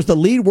 Terry was the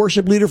lead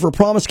worship leader for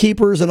Promise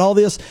Keepers and all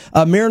this.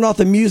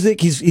 Maranatha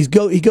Music. He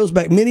goes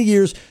back many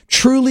years.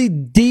 Truly,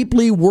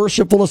 deeply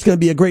worshipful. It's going to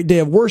be a great day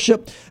of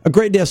worship, a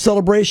great day of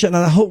celebration,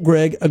 and I hope,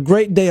 Greg, a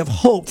great day of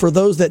hope for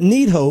those that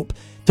need hope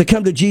to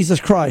come to Jesus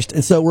Christ.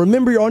 And so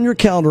remember, you're on your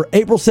calendar,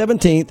 April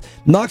 17th,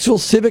 Knoxville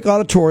Civic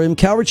Auditorium,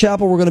 Calvary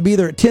Chapel. We're going to be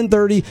there at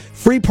 10:30,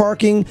 free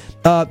parking,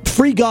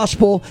 free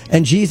gospel,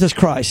 and Jesus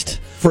Christ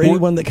for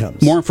anyone that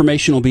comes. More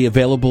information will be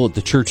available at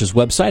the church's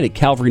website at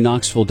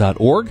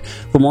calvaryknoxville.org.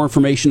 For more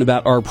information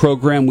about our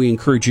program, we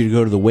encourage you to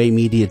go to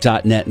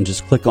thewaymedia.net and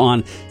just click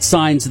on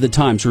Signs of the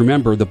Times.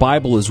 Remember, the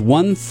Bible is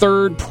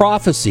 1/3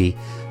 prophecy,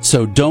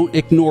 so don't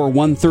ignore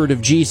 1/3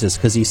 of Jesus,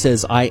 because he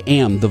says, I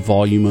am the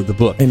volume of the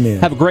book. Amen.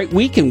 Have a great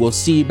week, and we'll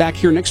see you back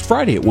here next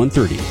Friday at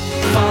 1:30.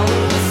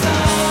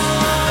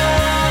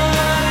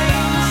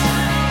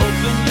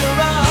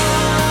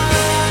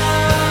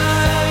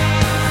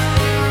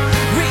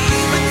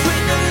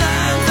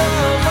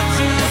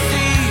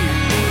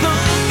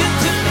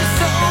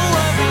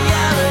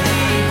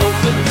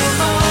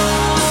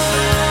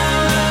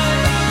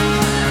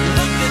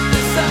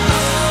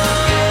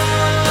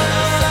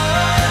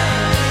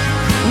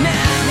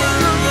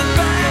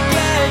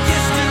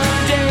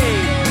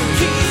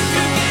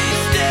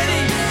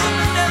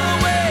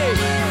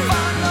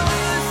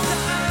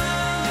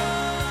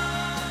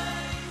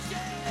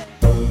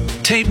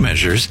 Tape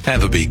measures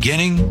have a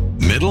beginning,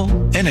 middle,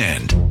 and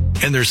end.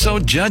 And they're so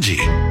judgy.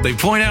 They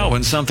point out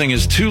when something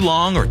is too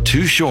long or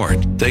too short.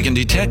 They can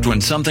detect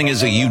when something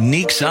is a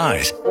unique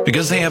size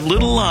because they have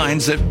little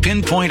lines that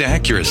pinpoint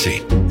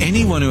accuracy.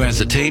 Anyone who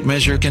has a tape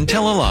measure can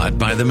tell a lot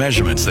by the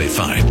measurements they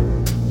find.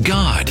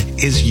 God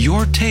is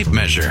your tape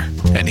measure,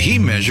 and he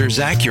measures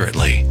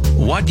accurately.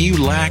 What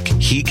you lack,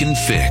 he can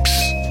fix.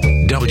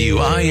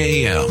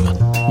 WIAM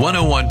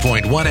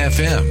 101.1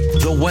 FM,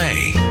 The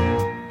Way.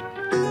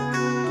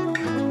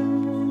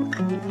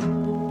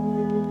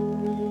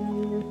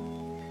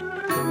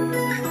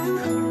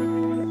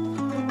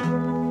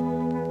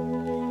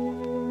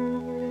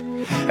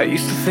 I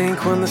used to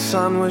think when the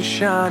sun was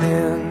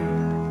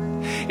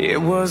shining,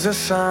 it was a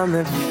sign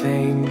that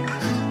things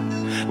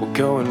were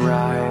going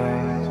right.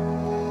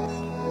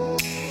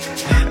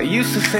 I used to think